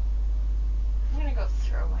gonna go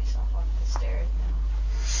throw myself off the stairs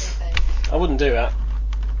now. I wouldn't do that.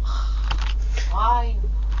 Why?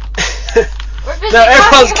 We're busy No,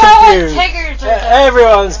 everyone's talking about confused. what tigers are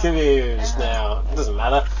Everyone's confused now. It doesn't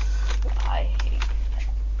matter. I hate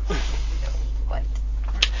what?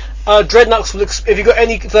 Dreadnoughts will if you've got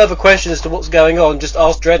any further questions as to what's going on, just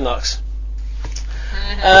ask Dreadnoughts.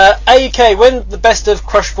 AUK, when the best of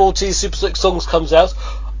Crush 40 Super Slick songs comes out,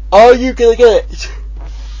 are you gonna get it?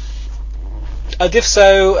 And if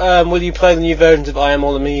so, will you play the new versions of I Am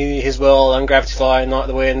All of Me, His World, and Gravity Fly, Night of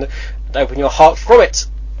the Wind, and open your heart from it?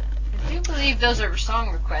 I do believe those are song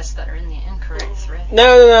requests that are in the incorrect thread.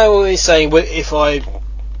 No, what he's saying, will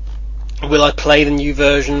I play the new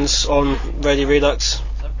versions on Radio Redux?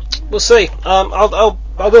 We'll see. I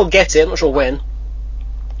will get it. I'm not sure when.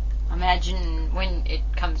 Imagine when it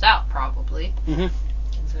comes out, probably. Mm-hmm.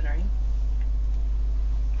 Considering.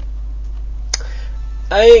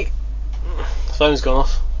 Phone's gone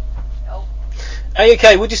off. Oh.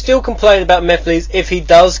 Okay, would you still complain about Mephiles if he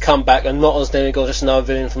does come back and not as Demigod, just another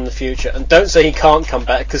villain from the future? And don't say he can't come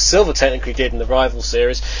back, because Silver technically did in the Rival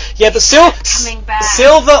series. Yeah, but Coming back.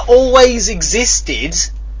 Silver always existed.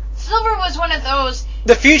 Silver was one of those.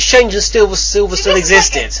 The future change and Silver still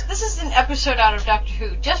existed. This is an episode out of Doctor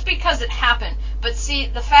Who, just because it happened. But see,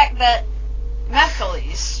 the fact that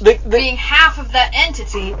Mephiles, being half of that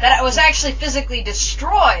entity, that it was actually physically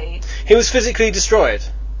destroyed. He was physically destroyed.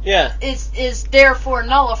 Yeah. Is therefore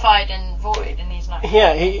nullified and void, and he's not.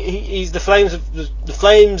 Yeah, he's the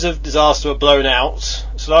flames of disaster were blown out.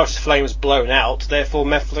 Solaris' flame was blown out. Therefore,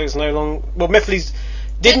 Mephiles no longer. Well, Mephiles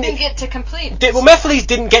didn't get to complete. Mephiles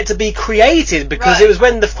didn't get to be created because Right. it was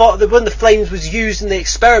when the flames was used in the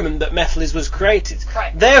experiment that Mephiles was created.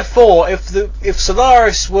 Right. Therefore, if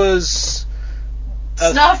Solaris was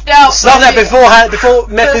Snuffed out before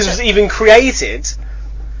Mephiles was even created,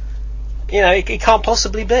 it can't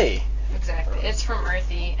possibly be. Exactly. It's from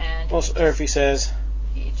Earthy, and What's Earthy says?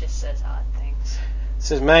 he just says odd things. It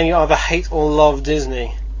says, man, you either hate or love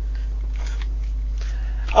Disney.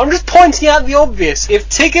 I'm just pointing out the obvious. If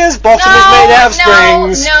Tigger's bottom is made out of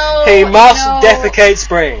springs, he must defecate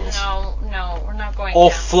springs. No, we're not going Or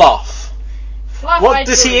down. Fluff. Fluff, What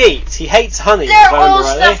does he eat? He hates honey. They're if I remember all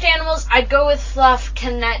rightly. stuffed animals. I'd go with Fluff.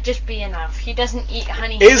 Can that just be enough? He doesn't eat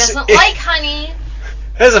honey. He Is- doesn't if- like honey.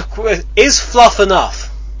 Is Fluff enough?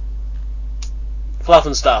 Fluff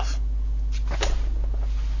and stuff.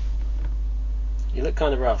 You look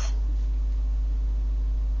kind of rough.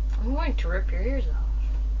 I'm going to rip your ears off.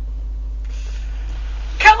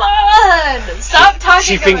 Come on! Stop talking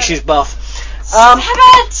She about thinks it. she's buff. Stop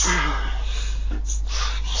it!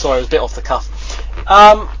 Sorry, it was a bit off the cuff.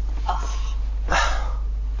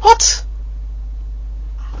 What?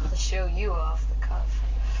 To show you off the cuff.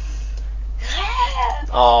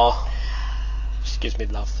 Oh, she gives me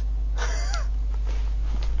love.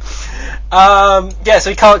 Yeah, so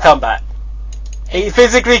he can't come back. He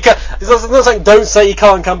physically can't. It's not saying don't say he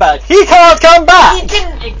can't come back. He can't come back! He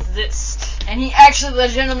didn't exist. And he actually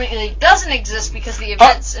legitimately doesn't exist because the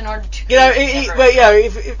events in order to...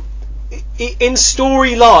 In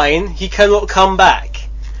storyline, he cannot come back.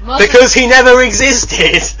 Most Because he never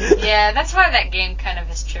existed. Yeah, that's why that game kind of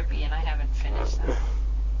is trippy, and I haven't finished that.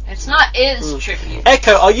 It's not trippy.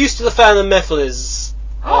 Echo, are you still a fan of Mephiles?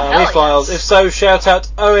 Hell Mephiles? yes. If so, shout out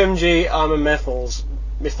OMG, I'm a Mephiles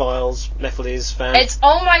fan. It's,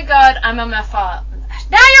 oh my god, I'm a Mephile.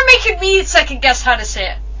 Now you're making me second guess how to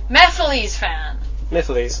say it. Mephiles fan.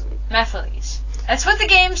 Mephiles. Mephiles. That's what the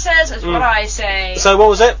game says, is what I say. So what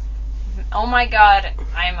was it? Oh my god,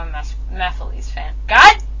 I'm a Mephiles fan.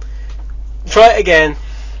 God? Try it again.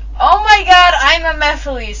 Oh my god, I'm a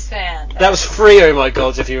Mephiles fan. That was 3 oh my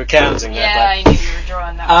gods if you were counting Yeah, that. I knew you were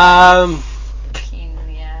drawing that one. Pain in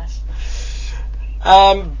the ass.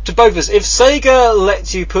 To both of us, if Sega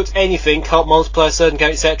lets you put anything, can't multiply a certain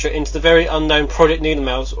game, etc., into the very unknown Project Needle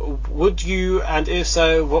Mouse, would you, and if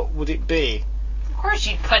so, what would it be? course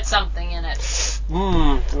you'd put something in it.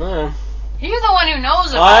 No. You're the one who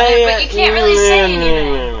knows about it, but you can't really say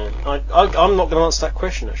anything. I'm not going to answer that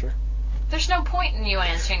question, actually. There's no point in you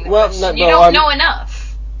answering the Well, question. no, You well, don't know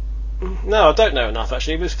enough. No, I don't know enough,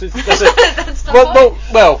 actually. That's That's the point.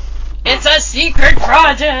 Well, It's a secret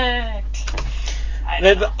project.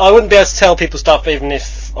 I wouldn't be able to tell people stuff even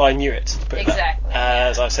if I knew it. To put it Exactly. That,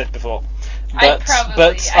 as I've said before.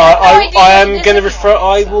 I am going to refer.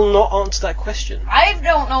 I will not answer that question. I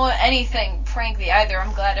don't know anything, frankly, either.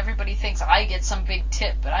 I'm glad everybody thinks I get some big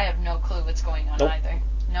tip, but I have no clue what's going on either.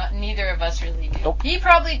 Neither of us really do. Nope. He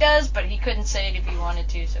probably does, but he couldn't say it if he wanted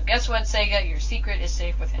to. So guess what, Sega? Your secret is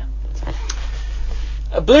safe with him.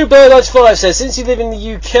 Bluebird95 says, since you live in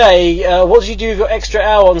the UK, what did you do with your extra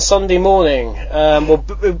hour on Sunday morning?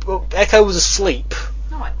 Echo was asleep.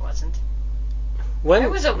 No, I wasn't. When? I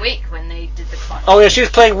was awake when they did the clock. Oh yeah, she was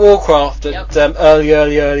playing Warcraft at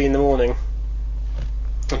early in the morning,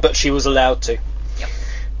 but she was allowed to. Yep.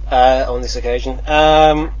 On this occasion,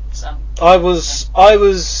 I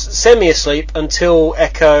was semi-asleep until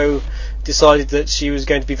Echo decided that she was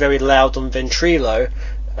going to be very loud on Ventrilo,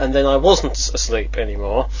 and then I wasn't asleep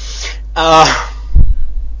anymore.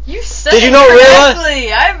 You said Did you it not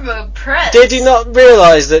correctly. I'm impressed. Did you not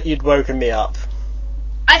realise that you'd woken me up?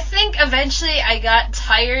 I think eventually I got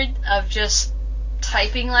tired of just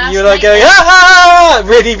typing last You're night. like going,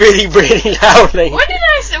 really, really, really loudly. When did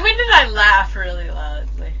I say? When did I laugh really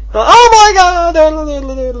loudly? Oh my god!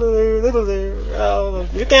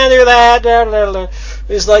 You can't do that.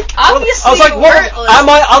 It's like, Obviously, I was like, you what? weren't Am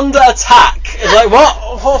I under attack? It's like, what?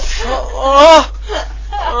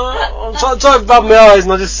 I'm trying to rub my eyes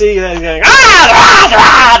and I just see them going,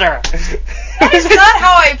 That's not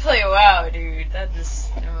how I play WoW, dude. That just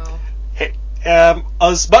no.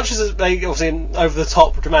 As much as obviously an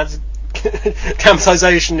over-the-top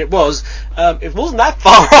dramatization it was, it wasn't that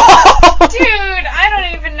far off. Dude, I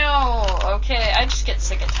don't even know. Okay, I just get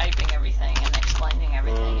sick of typing everything and explaining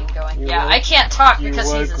everything and going, I can't talk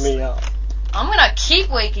because he's asleep. Me up. I'm gonna keep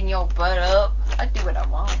waking your butt up. I do what I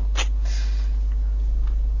want.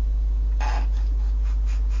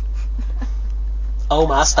 Oh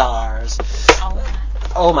my stars. Oh.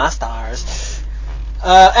 Oh my stars.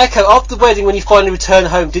 Echo, after the wedding, when you finally return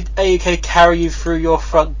home, did AUK carry you through your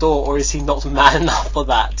front door, or is he not man enough for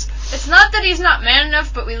that? It's not that he's not man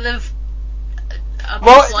enough, but we live up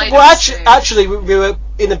Well, a flight well of stairs. actually, we were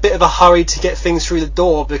in a bit of a hurry to get things through the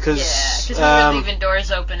door because... Yeah, because we were leaving doors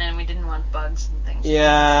open and we didn't want bugs and things.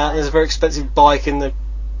 Yeah, there's a very expensive bike in the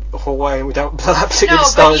hallway and we don't... that particular No,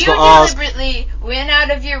 style but is you not ours. deliberately went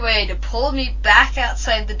out of your way to pull me back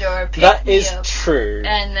outside the door, pick That me is up, true.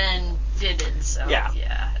 and then did it, so Yeah.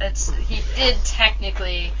 He did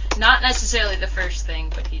technically, not necessarily the first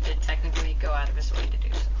thing, but he did technically go out of his way to do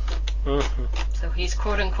so. Mm-hmm. So he's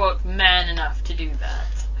quote-unquote man enough to do that.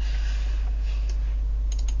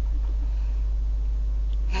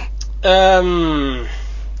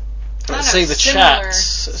 Let's see the chat.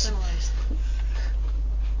 Similar.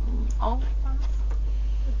 Oh.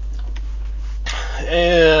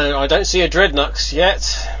 I don't see a Dreadnux yet.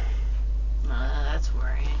 That's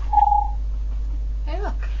worrying. Hey,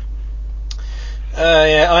 look.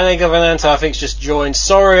 Yeah, Inega Venanto I think's just joined.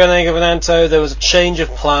 Sorry, Inega Venanto, there was a change of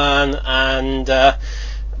plan and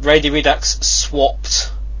Radio Redux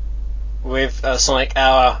swapped with Sonic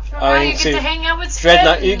Hour. So now you get to hang out with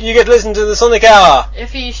Dreadnought. Sven. You get to listen to the Sonic Hour.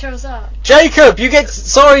 If he shows up. Jacob,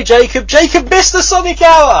 sorry Jacob. Jacob missed the Sonic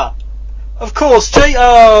Hour. Of course,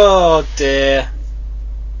 oh dear.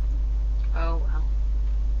 Oh well.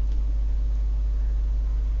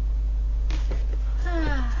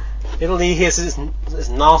 Italy here says it's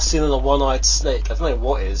nastier than a one-eyed snake. I don't know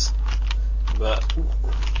what is, but do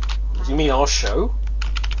you mean our show?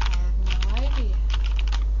 I have no idea.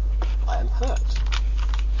 I am hurt.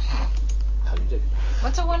 How do you do?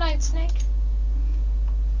 What's a one-eyed snake?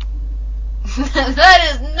 That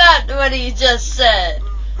is not what he just said.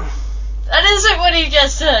 That isn't what he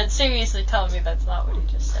just said. Seriously, tell me that's not what he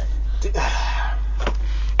just said.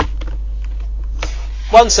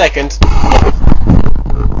 1 second.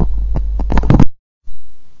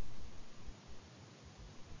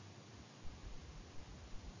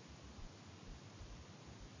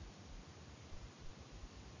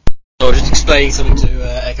 I was just explaining something to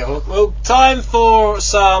Echo. Well, time for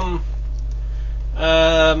some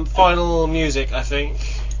final music, I think.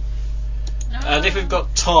 No. And if we've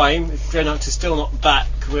got time, if Dreadnought is still not back,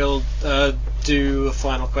 we'll do a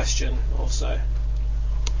final question also.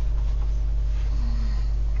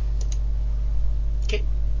 Okay.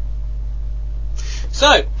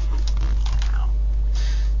 So,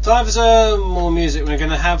 Time for some more music. We're going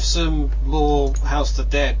to have some more House of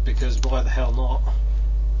the Dead, because why the hell not?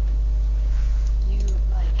 You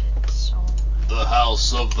like it so much. The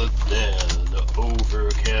House of the Dead,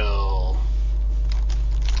 Overkill.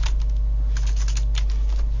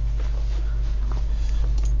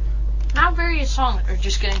 Not various songs are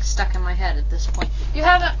just getting stuck in my head at this point. You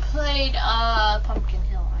haven't played Pumpkin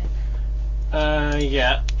Hill either.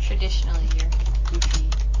 Yeah. Traditionally, you're goofy,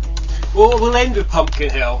 random. Well, we'll end with Pumpkin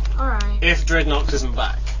Hill. Alright. If Dreadnought isn't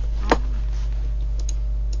back.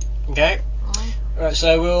 Okay? Alright,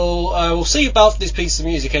 so we'll see you after this piece of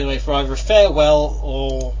music anyway for either a farewell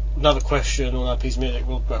or another question or another piece of music,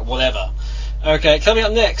 whatever. Okay, coming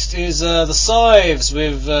up next is the Scythes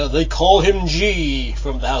with They Call Him G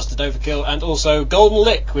from the House of Dead Overkill, and also Golden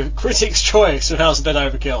Lick with Critics' Choice from House of Dead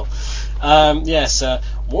Overkill. Yes,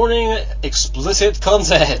 warning, explicit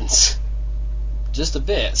content. Just a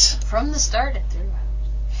bit. From the start and throughout.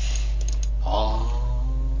 Oh.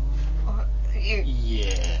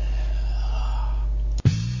 Yeah.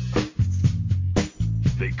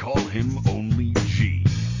 They call him only G.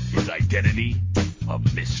 His identity, a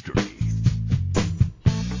mystery.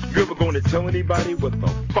 You ever going to tell anybody what the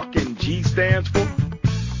fucking G stands for?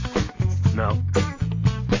 No.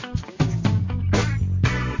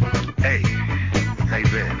 Hey, how you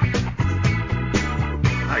been?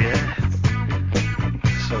 Oh yeah?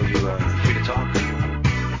 So you free to talk?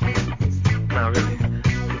 No, really.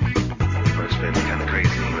 It's been kind of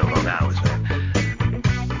crazy, long hours, man.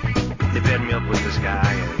 They paired me up with this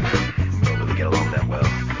guy, and we don't really get along that well.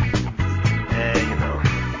 And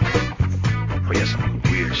oh yeah, some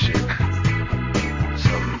weird shit.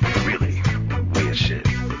 Some really weird shit.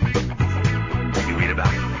 You read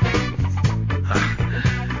about it?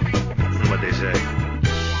 What they say?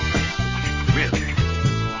 Really?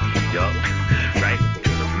 Yup, right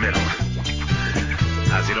in the middle.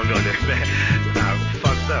 I see, don't go there, man. Nah,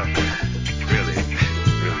 fucked up. Really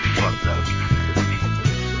fucked up.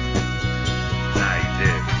 Nah, you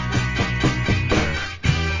did.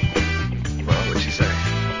 Well, what'd she say?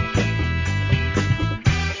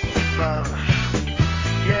 Well,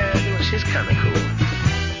 yeah, she's kinda cool.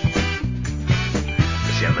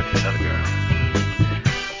 But see, I met this other girl.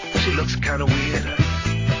 She looks kinda weird. I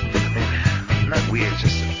mean, not weird,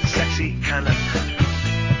 just sexy, kinda.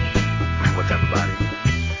 What type of body?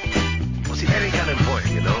 Well, see, that ain't kinda important,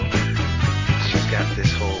 She's got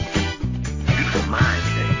this whole beautiful mind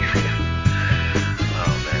thing.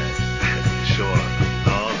 Oh, man. Sure,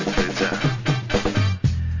 all the good time.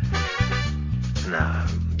 Nah,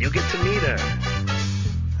 you'll get to meet her.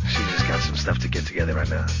 She just got some stuff to get together right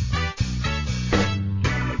now.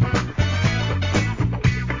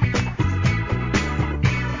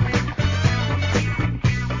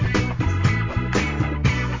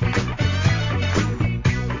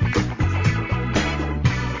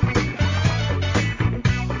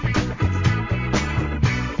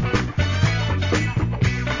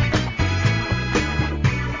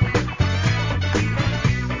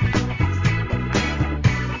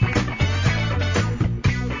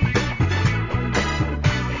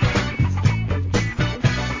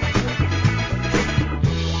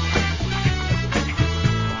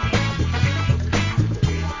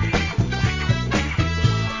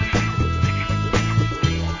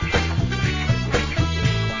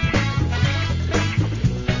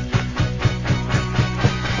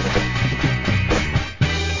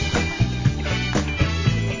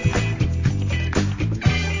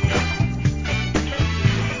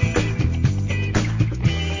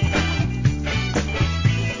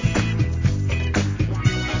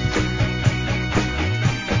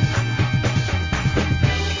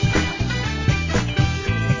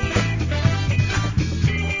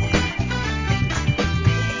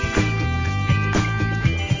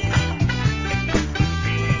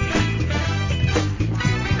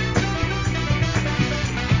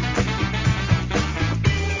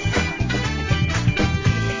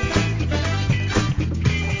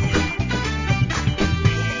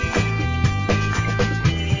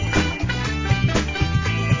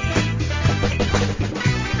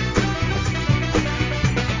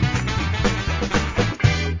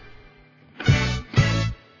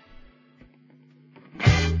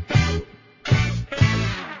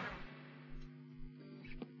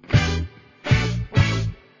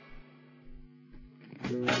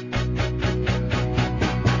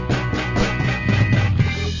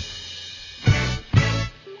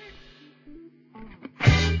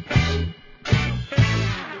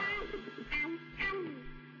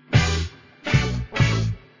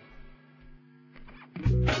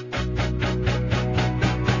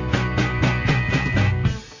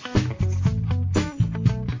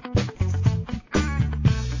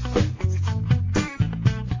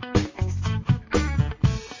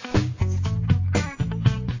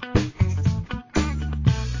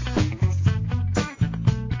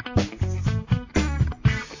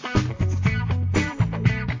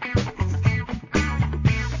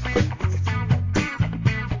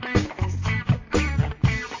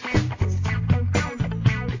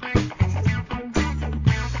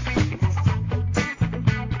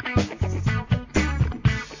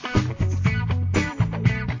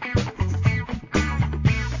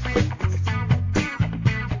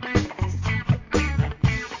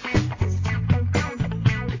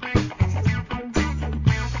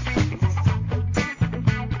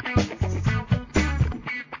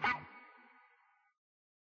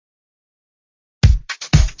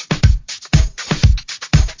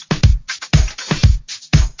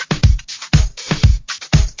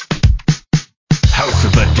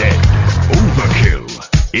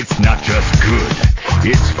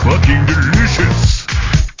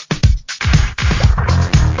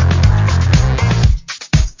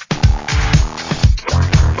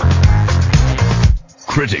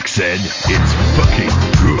 critics said it's fucking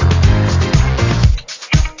good.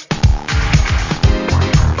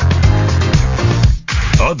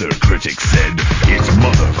 Other critics said it's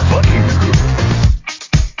motherfucking good.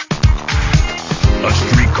 A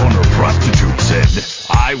street corner prostitute said,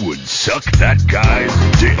 I would suck that guy's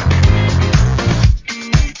dick.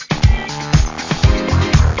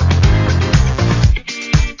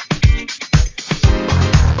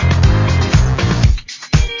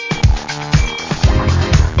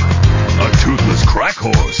 A toothless crack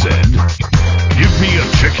whore said, give me a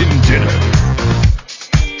chicken dinner.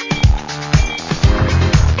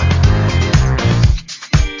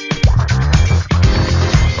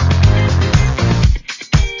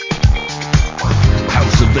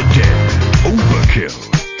 The dead, overkill,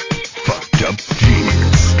 fucked up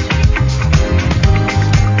genius.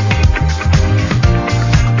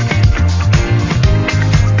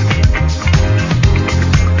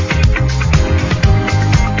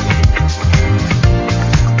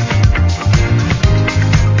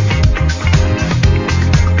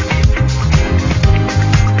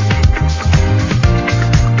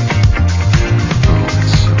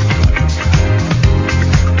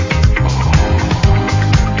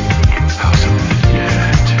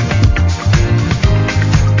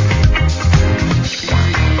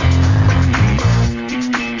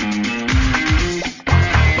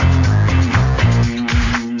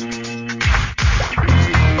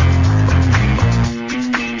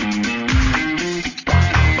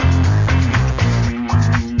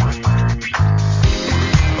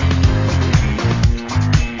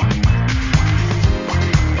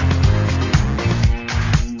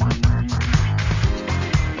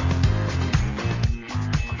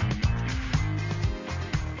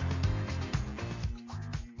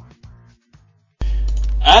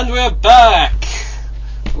 And we're back!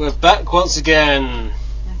 We're back once again.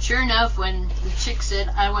 And sure enough, when the chick said,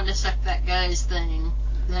 I want to suck that guy's thing,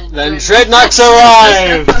 then Dreadnoks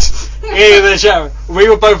arrived! In the chat. We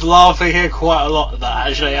were both laughing here quite a lot at that,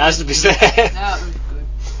 actually, it has to be said. That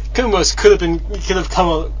was good. Could have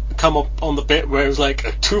come up on the bit where it was like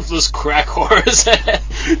a toothless crack whore said,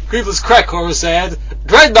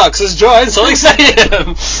 Dreadnoks has joined Sonic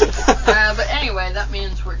Stadium! But anyway, that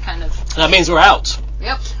means we're kind of... That means we're out.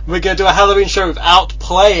 Yep. We're going to do a Halloween show without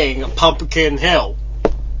playing Pumpkin Hill.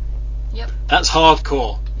 Yep. That's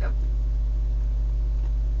hardcore. Yep.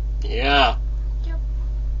 Yeah. Yep.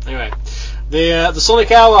 Anyway, the Sonic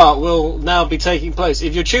Hour will now be taking place.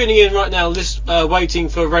 If you're tuning in right now, waiting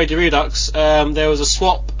for Radio Redux, there was a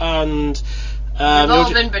swap and... You've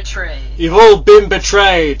all been betrayed. You've all been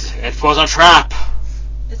betrayed. It was a trap.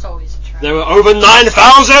 It's always a trap. There were over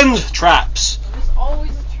 9,000 traps. It was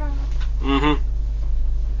always a trap. Mm-hmm.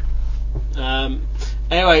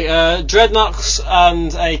 Anyway, Dreadnoks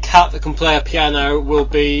and a cat that can play a piano will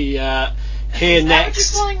be here next.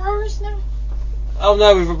 Is that what you're calling Rose now? Oh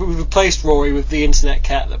no, we've replaced Rory with the internet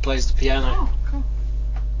cat that plays the piano. Oh, cool.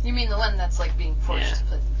 You mean the one that's like being forced to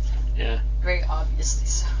play the piano? Yeah. Very obviously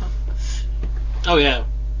so. Oh yeah.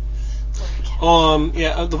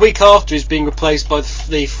 The week after is being replaced by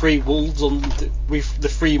the Free Wolves on the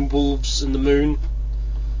Free Wolves in the Moon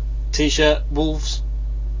T-shirt wolves.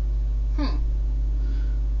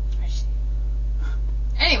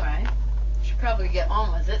 Anyway, should probably get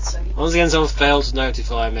on with it. Once again, someone failed to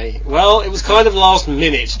notify me. Well, it was kind of last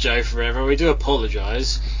minute, Joe Forever. We do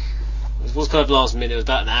apologise. It was kind of last minute. It was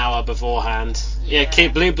about an hour beforehand. Yeah,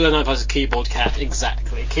 Blue Note has a Keyboard Cat.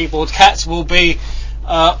 Exactly. Keyboard Cats will be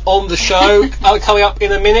on the show coming up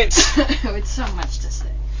in a minute. With so much to say.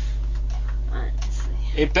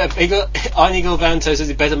 Inigo Vanto says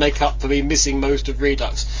he better make up for me missing most of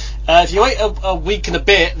Redux. If you wait a week and a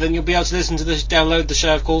bit, then you'll be able to listen to this, download the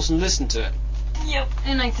show, of course, and listen to it. Yep,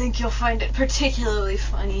 and I think you'll find it particularly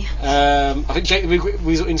funny. I think Jake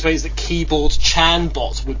we intimates that Keyboard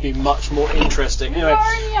Chanbot would be much more interesting. Anyway,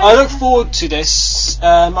 I look forward to this.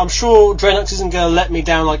 I'm sure Dreadnoks isn't going to let me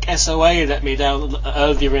down like SOA let me down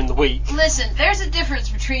earlier in the week. Listen, there's a difference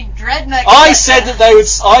between Dreadnoks. I said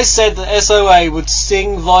that SOA would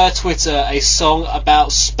sing via Twitter a song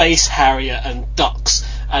about Space Harrier and ducks.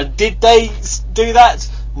 And did they do that?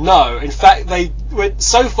 No. In fact, they went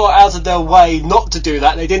so far out of their way not to do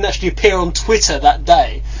that, they didn't actually appear on Twitter that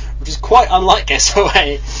day, which is quite unlike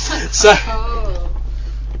SOA. So. Oh.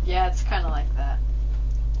 Yeah, it's kind of like that.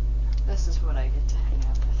 This is what I get to hang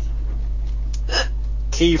out with.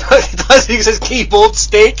 Keyboard. He says keyboard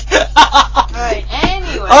stick. Right.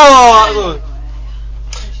 Anyway.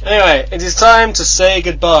 Anyway, it is time to say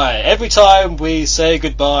goodbye. Every time we say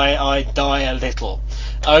goodbye, I die a little.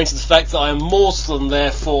 owing to the fact that I am mortal and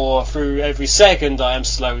therefore through every second I am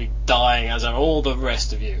slowly dying, as are all the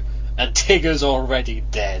rest of you. And Tigger's already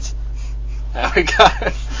dead. There we go.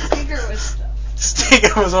 Tigger was stuffed.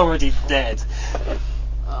 Tigger was already dead.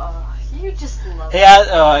 Oh, you just love He it.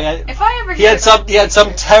 had, If I ever he had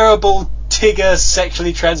some terrible Tigger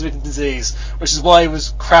sexually transmitted disease, which is why he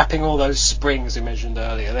was crapping all those springs we mentioned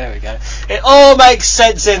earlier. There we go. It all makes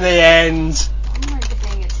sense in the end. I'm going to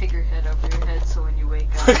bang a Tigger head over your head so when you wake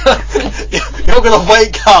up. You're gonna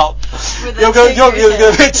wake up. With a You're gonna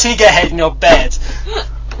Tigger head. be a Tigger head in your bed.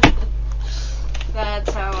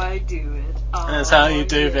 That's how I do it. Oh, That's how you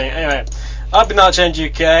do yeah. things. Anyway, I've been Archend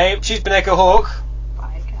UK. She's been Echo Hawk.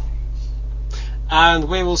 Bye, guys. And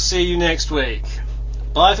we will see you next week.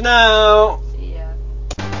 Bye for now.